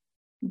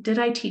 Did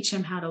I teach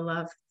him how to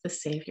love the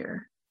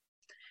Savior?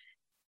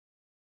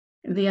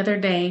 The other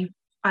day,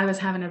 I was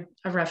having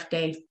a rough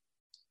day,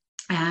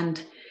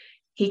 and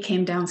he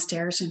came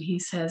downstairs and he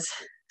says,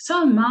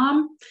 so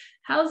Mom,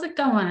 how's it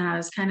going? And I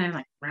was kind of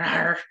like,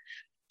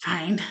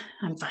 fine,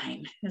 I'm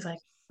fine. He's like,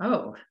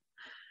 oh,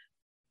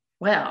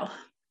 well,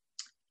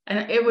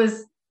 and it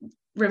was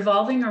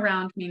revolving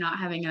around me not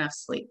having enough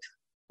sleep.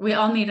 We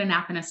all need a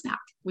nap and a snack.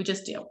 We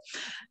just do.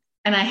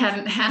 And I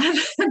hadn't had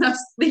enough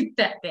sleep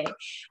that day.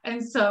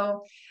 And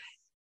so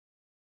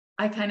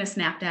I kind of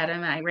snapped at him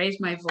and I raised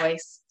my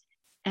voice.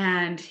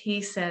 And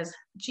he says,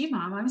 gee,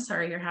 Mom, I'm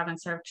sorry you're having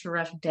such a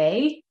rough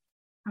day.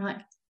 I'm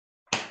like,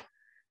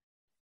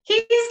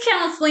 he's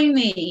counseling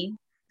me.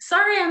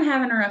 Sorry, I'm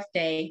having a rough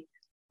day.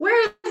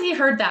 Where has he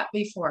heard that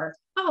before?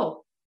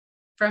 Oh,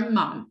 from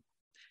Mom.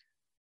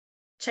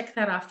 Check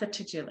that off the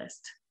to-do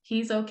list.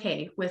 He's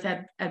okay with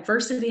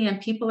adversity and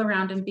people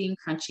around him being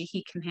crunchy.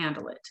 He can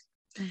handle it.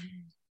 Mm-hmm.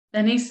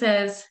 Then he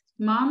says,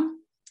 Mom,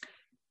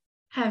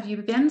 have you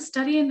been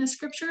studying the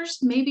scriptures?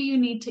 Maybe you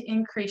need to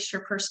increase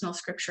your personal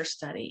scripture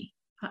study.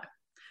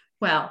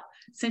 Well,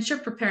 since you're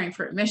preparing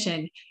for a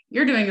mission,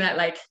 you're doing that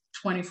like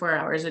 24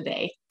 hours a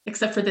day,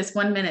 except for this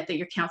 1 minute that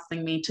you're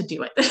counseling me to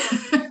do it.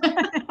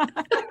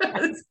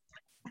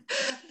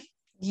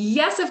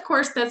 Yes, of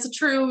course, that's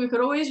true. We could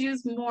always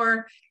use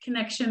more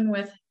connection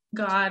with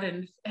God,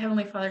 and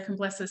Heavenly Father can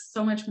bless us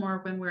so much more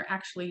when we're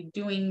actually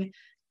doing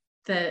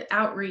the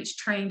outreach,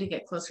 trying to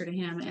get closer to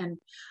Him. And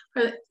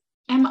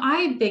am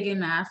I big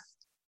enough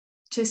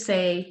to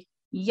say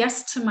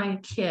yes to my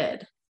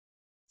kid?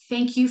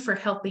 Thank you for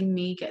helping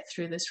me get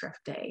through this rough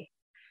day.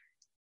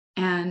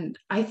 And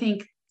I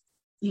think,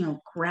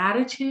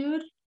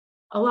 gratitude,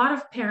 a lot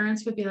of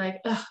parents would be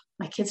like, oh,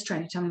 my kid's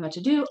trying to tell me what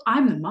to do.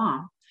 I'm the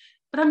mom,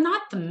 but I'm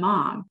not the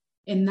mom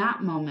in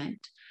that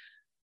moment.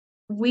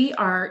 We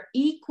are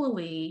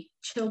equally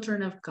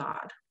children of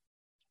God.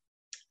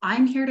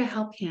 I'm here to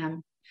help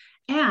him,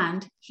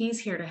 and he's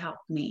here to help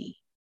me.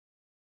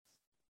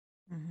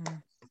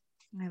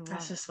 Mm-hmm.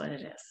 That's just what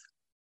it is.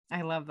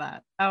 I love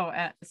that. Oh,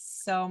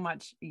 so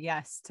much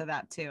yes to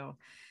that too.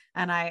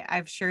 And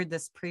I've shared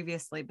this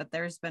previously, but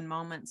there's been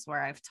moments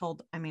where I've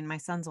told, my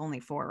son's only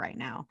 4 right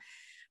now,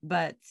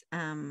 but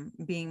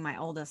being my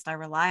oldest, I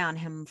rely on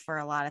him for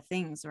a lot of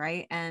things.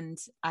 Right. And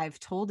I've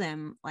told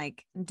him,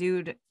 like,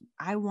 dude,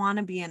 I want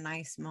to be a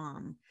nice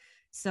mom.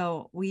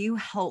 So will you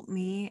help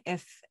me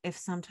if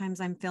sometimes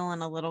I'm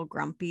feeling a little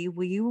grumpy?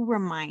 Will you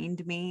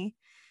remind me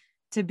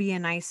to be a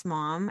nice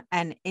mom?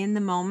 And in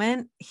the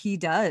moment, he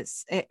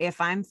does.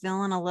 If I'm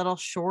feeling a little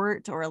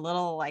short or a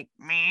little like,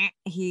 meh,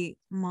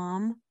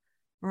 Mom,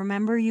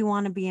 remember you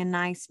want to be a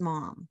nice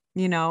mom,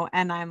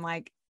 And I'm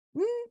like,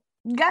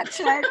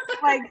 gotcha.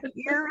 Like,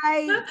 you're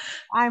right.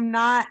 I'm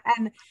not.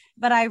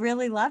 But I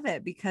really love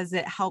it because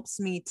it helps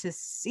me to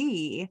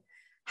see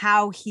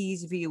how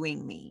he's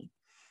viewing me.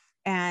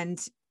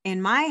 And in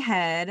my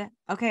head,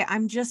 okay,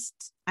 I'm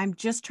just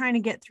trying to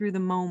get through the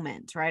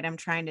moment, right? I'm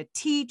trying to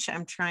teach,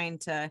 I'm trying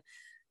to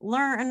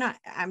learn,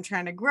 I'm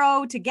trying to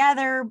grow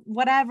together,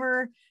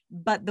 whatever.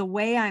 But the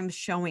way I'm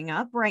showing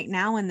up right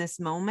now in this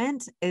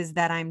moment is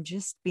that I'm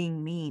just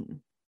being mean.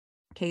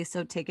 Okay,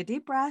 so take a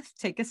deep breath,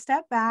 take a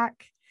step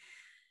back.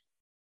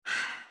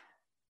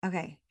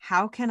 Okay,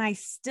 how can I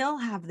still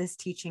have this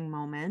teaching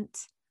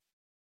moment,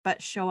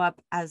 but show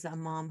up as a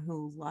mom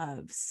who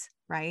loves,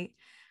 right?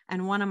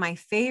 And one of my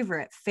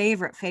favorite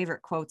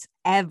quotes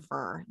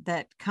ever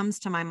that comes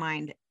to my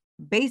mind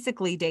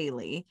basically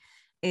daily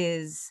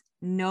is,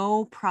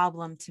 no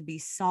problem to be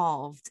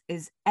solved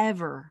is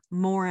ever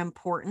more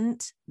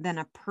important than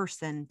a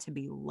person to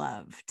be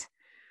loved.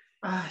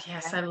 Oh,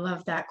 yes. I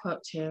love that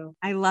quote too.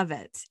 I love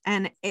it.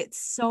 And it's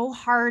so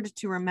hard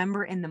to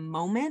remember in the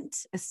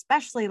moment,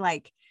 especially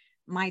like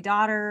my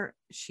daughter,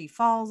 she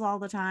falls all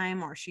the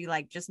time, or she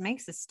like just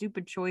makes a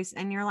stupid choice.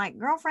 And you're like,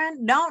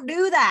 girlfriend, don't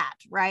do that.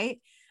 Right.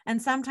 And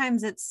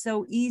sometimes it's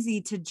so easy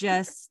to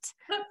just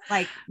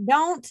like,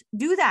 don't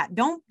do that.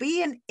 Don't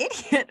be an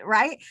idiot.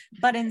 Right.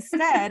 But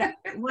instead,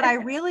 what I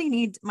really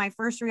need, my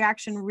first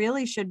reaction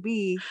really should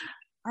be,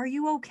 are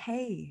you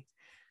okay?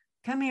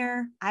 Come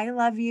here. I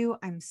love you.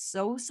 I'm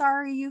so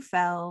sorry you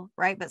fell.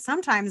 Right. But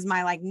sometimes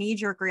my like knee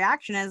jerk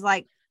reaction is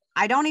like,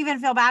 I don't even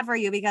feel bad for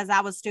you because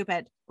that was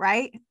stupid.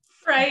 Right.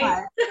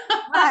 Right.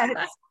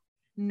 But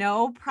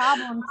no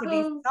problem to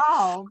be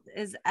solved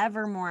is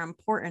ever more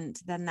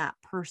important than that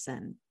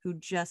person who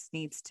just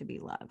needs to be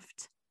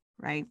loved.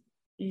 Right.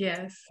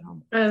 Yes.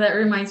 Oh, that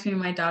reminds me of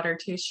my daughter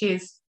too.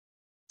 She's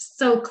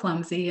so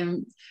clumsy,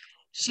 and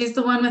she's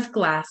the one with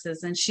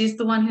glasses, and she's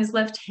the one who's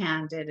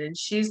left-handed, and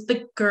she's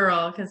the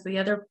girl because the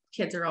other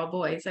kids are all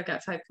boys. I've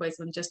got 5 boys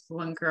and just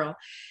one girl.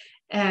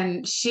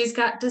 And she's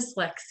got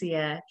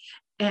dyslexia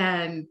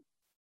and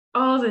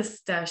all this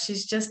stuff.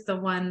 She's just the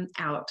one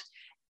out.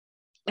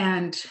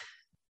 And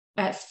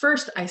at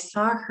first I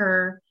saw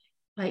her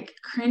like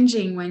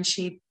cringing when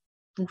she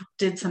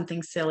did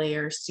something silly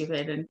or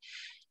stupid.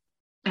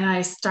 And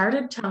I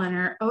started telling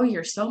her, oh,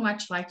 you're so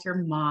much like your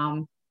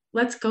mom.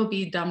 Let's go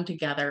be dumb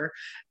together.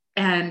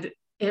 And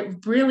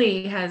it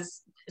really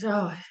has,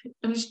 oh,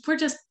 I mean, we're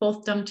just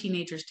both dumb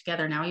teenagers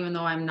together now, even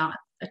though I'm not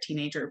a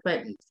teenager,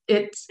 but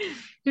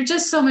you're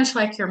just so much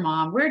like your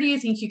mom. Where do you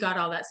think you got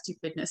all that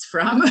stupidness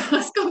from?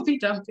 Let's go be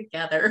dumb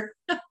together.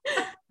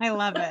 I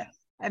love it.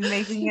 And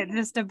making it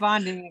just a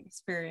bonding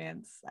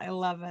experience. I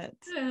love it.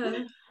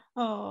 Yeah.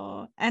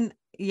 Oh, and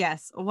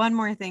yes, one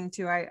more thing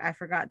too. I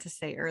forgot to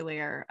say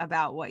earlier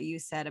about what you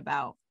said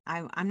about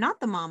I'm not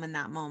the mom in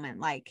that moment.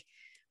 Like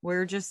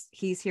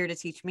he's here to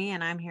teach me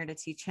and I'm here to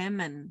teach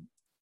him. And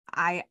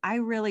I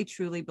really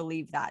truly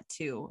believe that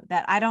too,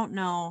 that I don't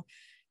know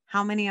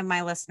how many of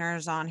my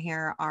listeners on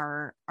here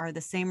are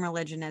the same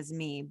religion as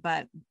me,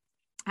 but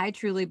I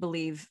truly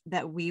believe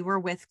that we were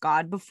with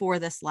God before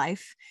this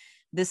life.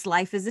 This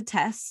life is a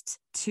test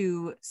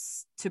to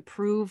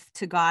prove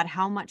to God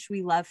how much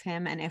we love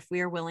him and if we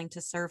are willing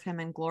to serve him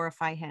and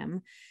glorify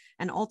him.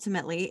 And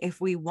ultimately, if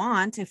we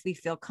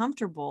feel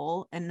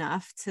comfortable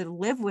enough to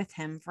live with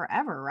him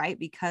forever, right?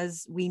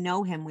 Because we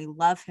know him, we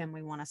love him,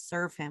 we want to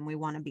serve him, we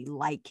want to be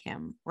like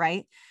him,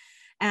 right?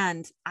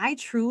 And I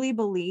truly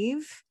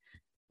believe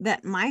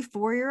that my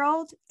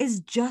 4-year-old is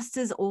just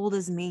as old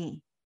as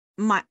me.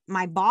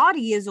 My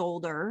body is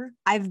older.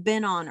 I've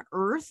been on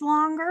earth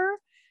longer,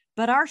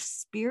 but our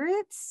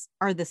spirits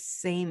are the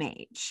same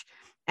age.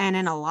 And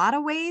in a lot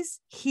of ways,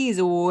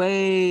 he's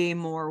way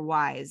more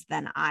wise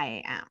than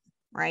I am,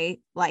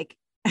 right? Like,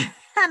 and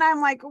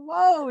I'm like,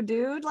 whoa,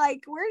 dude,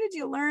 like, where did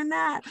you learn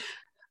that?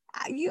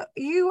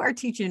 You are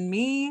teaching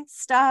me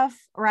stuff,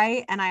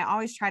 right? And I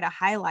always try to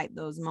highlight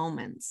those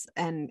moments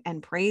and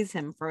praise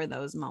him for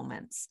those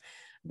moments.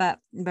 But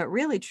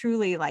really,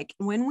 truly, like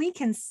when we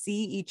can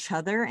see each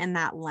other in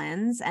that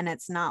lens, and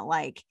it's not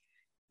like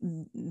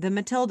the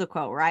Matilda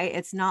quote, right?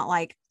 It's not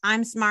like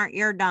I'm smart,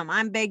 you're dumb,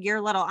 I'm big,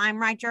 you're little,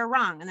 I'm right, you're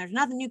wrong, and there's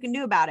nothing you can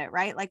do about it,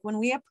 right? Like when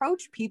we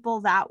approach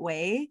people that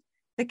way,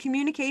 the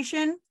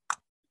communication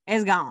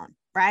is gone,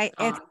 right?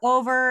 It's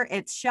over,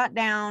 it's shut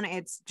down,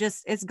 it's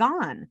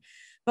gone.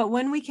 But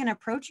when we can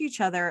approach each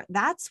other,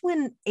 that's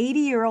when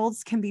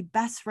 80-year-olds can be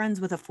best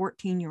friends with a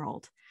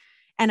 14-year-old.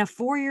 And a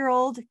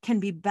 4-year-old can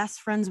be best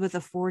friends with a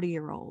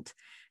 40-year-old,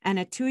 and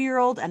a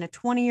 2-year-old and a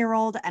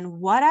 20-year-old, and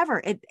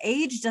whatever.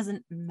 Age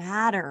doesn't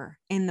matter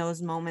in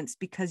those moments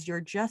because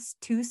you're just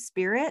two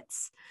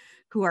spirits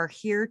who are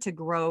here to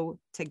grow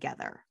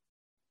together.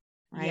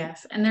 Right?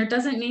 Yes. And there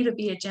doesn't need to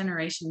be a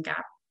generation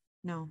gap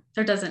No.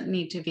 There doesn't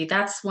need to be.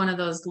 That's one of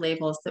those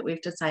labels that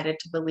we've decided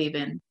to believe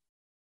in.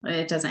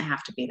 It doesn't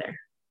have to be there.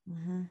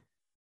 Mm-hmm.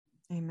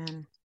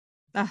 Amen.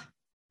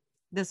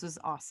 This was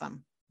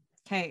awesome.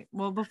 Okay.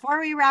 Well, before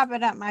we wrap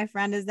it up, my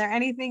friend, is there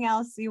anything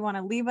else you want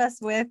to leave us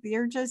with?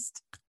 You're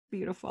just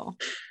beautiful.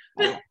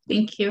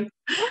 Thank you.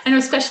 And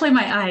especially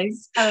my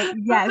eyes. Oh,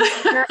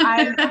 yes. Your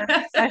eyes are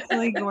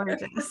especially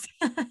gorgeous.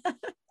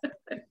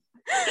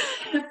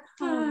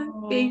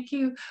 Thank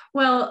you.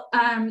 Well,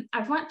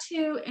 I want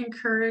to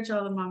encourage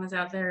all the mamas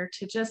out there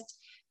to just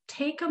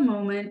take a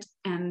moment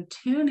and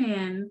tune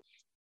in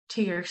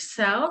to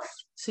yourself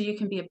so you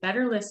can be a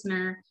better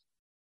listener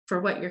for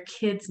what your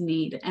kids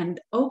need and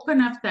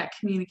open up that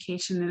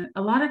communication. And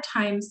a lot of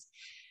times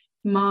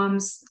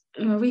moms,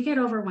 we get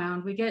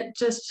overwhelmed. We get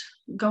just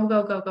go.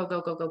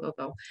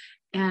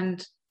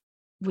 And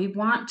we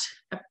want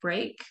a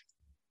break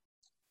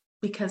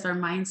because our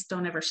minds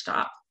don't ever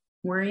stop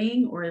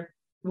worrying or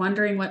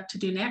wondering what to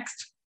do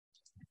next.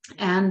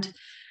 And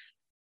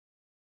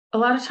a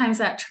lot of times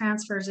that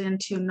transfers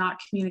into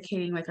not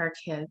communicating with our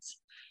kids.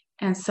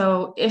 And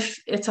so if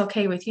it's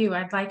okay with you,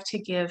 I'd like to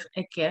give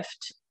a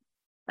gift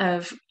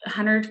of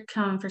 100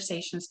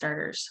 conversation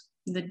starters,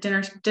 the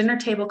dinner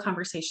table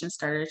conversation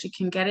starters. You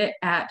can get it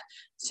at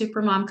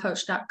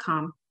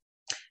supermomcoach.com.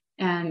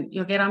 And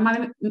you'll get on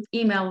my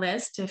email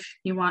list if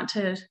you want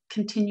to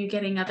continue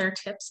getting other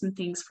tips and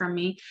things from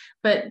me.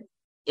 But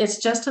it's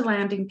just a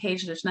landing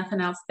page. There's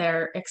nothing else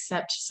there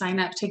except sign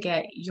up to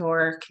get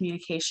your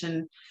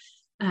communication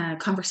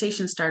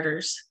conversation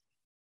starters.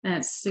 And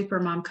it's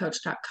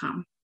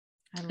supermomcoach.com.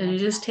 And you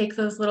just take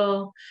those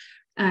little,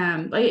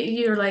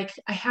 you're like,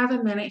 I have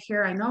a minute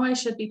here. I know I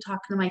should be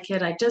talking to my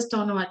kid. I just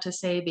don't know what to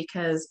say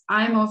because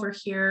I'm over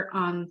here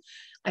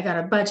I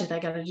got a budget. I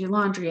got to do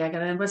laundry. I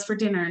got to what's for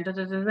dinner and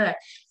da.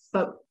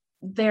 But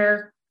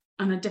they're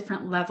on a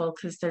different level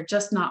because they're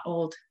just not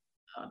old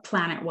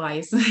planet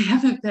wise. They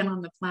haven't been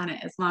on the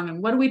planet as long.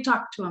 And what do we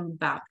talk to them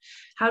about?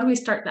 How do we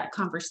start that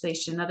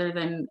conversation other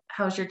than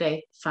how's your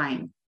day?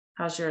 Fine.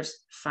 How's yours?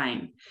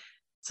 Fine.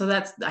 So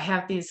I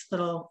have these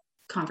little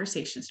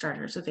conversation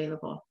starters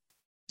available.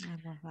 I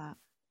love that.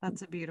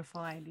 That's a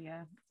beautiful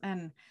idea.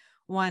 And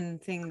one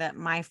thing that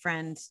my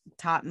friend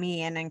taught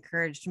me and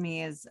encouraged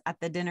me is at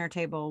the dinner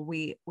table,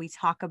 we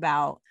talk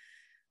about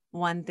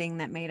one thing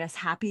that made us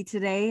happy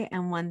today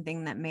and one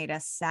thing that made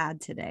us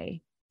sad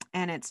today.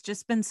 And it's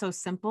just been so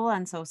simple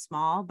and so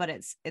small, but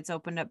it's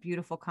opened up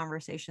beautiful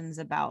conversations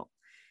about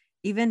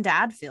even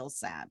dad feels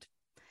sad,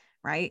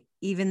 right?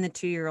 Even the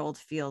 2-year-old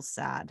feels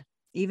sad.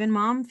 Even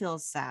mom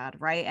feels sad,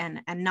 right?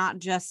 And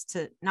not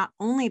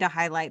only to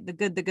highlight the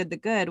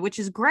good, which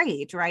is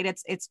great, right?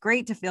 It's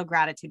great to feel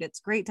gratitude.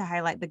 It's great to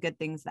highlight the good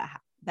things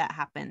that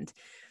happened.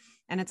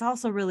 And it's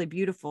also really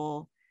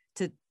beautiful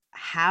to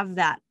have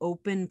that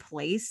open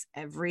place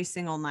every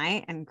single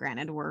night. And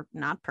granted, we're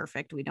not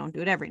perfect. We don't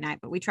do it every night,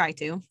 but we try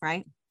to,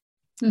 right?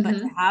 Mm-hmm. But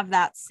to have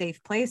that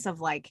safe place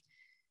of like,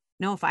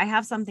 no, if I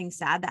have something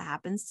sad that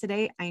happens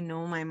today, I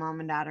know my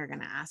mom and dad are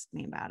going to ask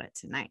me about it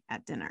tonight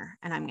at dinner.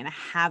 And I'm going to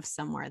have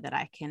somewhere that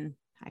I can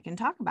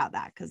talk about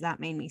that because that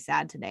made me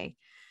sad today.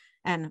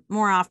 And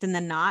more often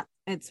than not,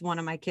 it's one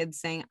of my kids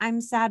saying,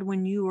 I'm sad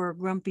when you were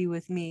grumpy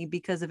with me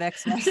because of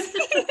X, Y, Z.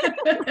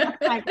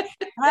 Like,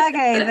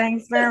 okay,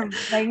 thanks for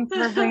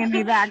bringing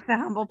me back to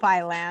humble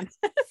pie land.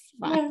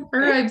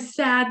 Or I'm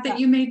sad that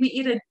you made me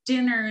eat a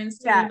dinner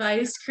instead of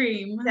ice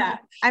cream. Yeah,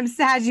 I'm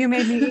sad you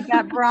made me eat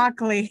that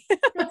broccoli.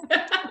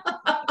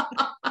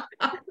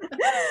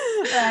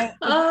 Right,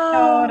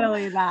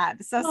 totally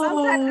that. So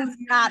sometimes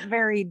it's not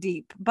very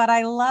deep, but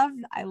I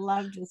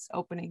love just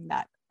opening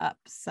that up.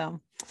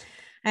 So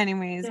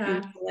anyways,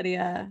 beautiful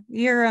Lydia,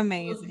 you're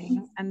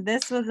amazing. And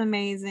this was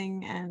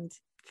amazing. And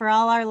for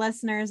all our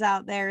listeners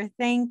out there,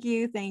 thank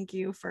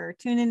you for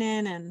tuning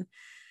in. And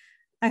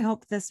I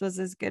hope this was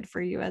as good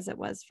for you as it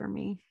was for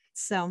me.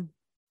 So,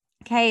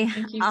 okay.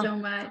 Thank you so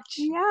much.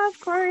 Yeah, of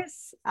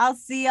course. I'll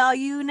see all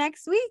you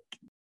next week.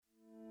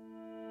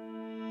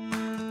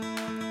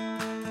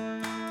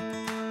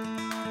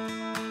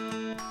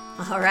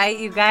 All right,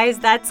 you guys,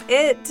 that's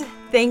it.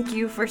 Thank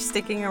you for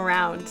sticking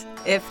around.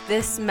 If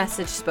this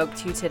message spoke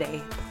to you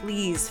today,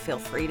 please feel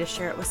free to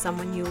share it with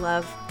someone you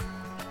love.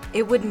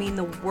 It would mean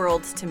the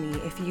world to me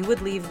if you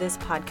would leave this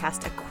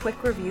podcast a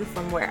quick review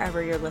from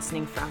wherever you're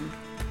listening from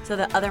so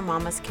that other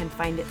mamas can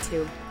find it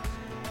too.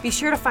 Be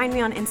sure to find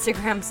me on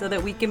Instagram so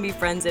that we can be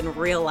friends in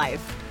real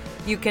life.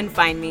 You can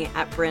find me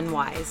at Bryn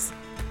Wise.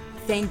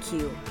 Thank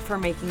you for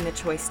making the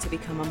choice to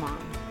become a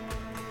mom.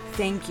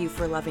 Thank you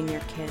for loving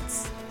your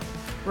kids.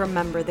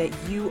 Remember that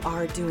you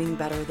are doing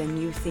better than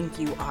you think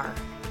you are.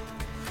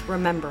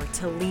 Remember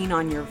to lean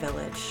on your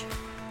village.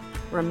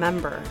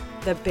 Remember,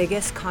 the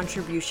biggest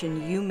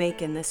contribution you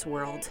make in this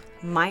world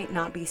might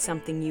not be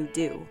something you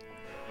do,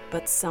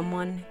 but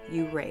someone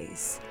you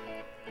raise.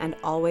 And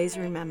always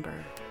remember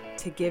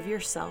to give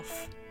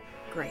yourself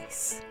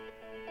grace.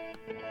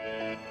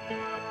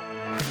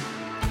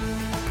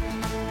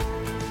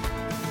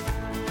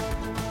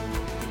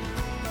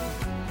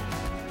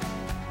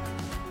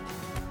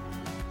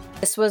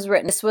 This was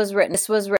written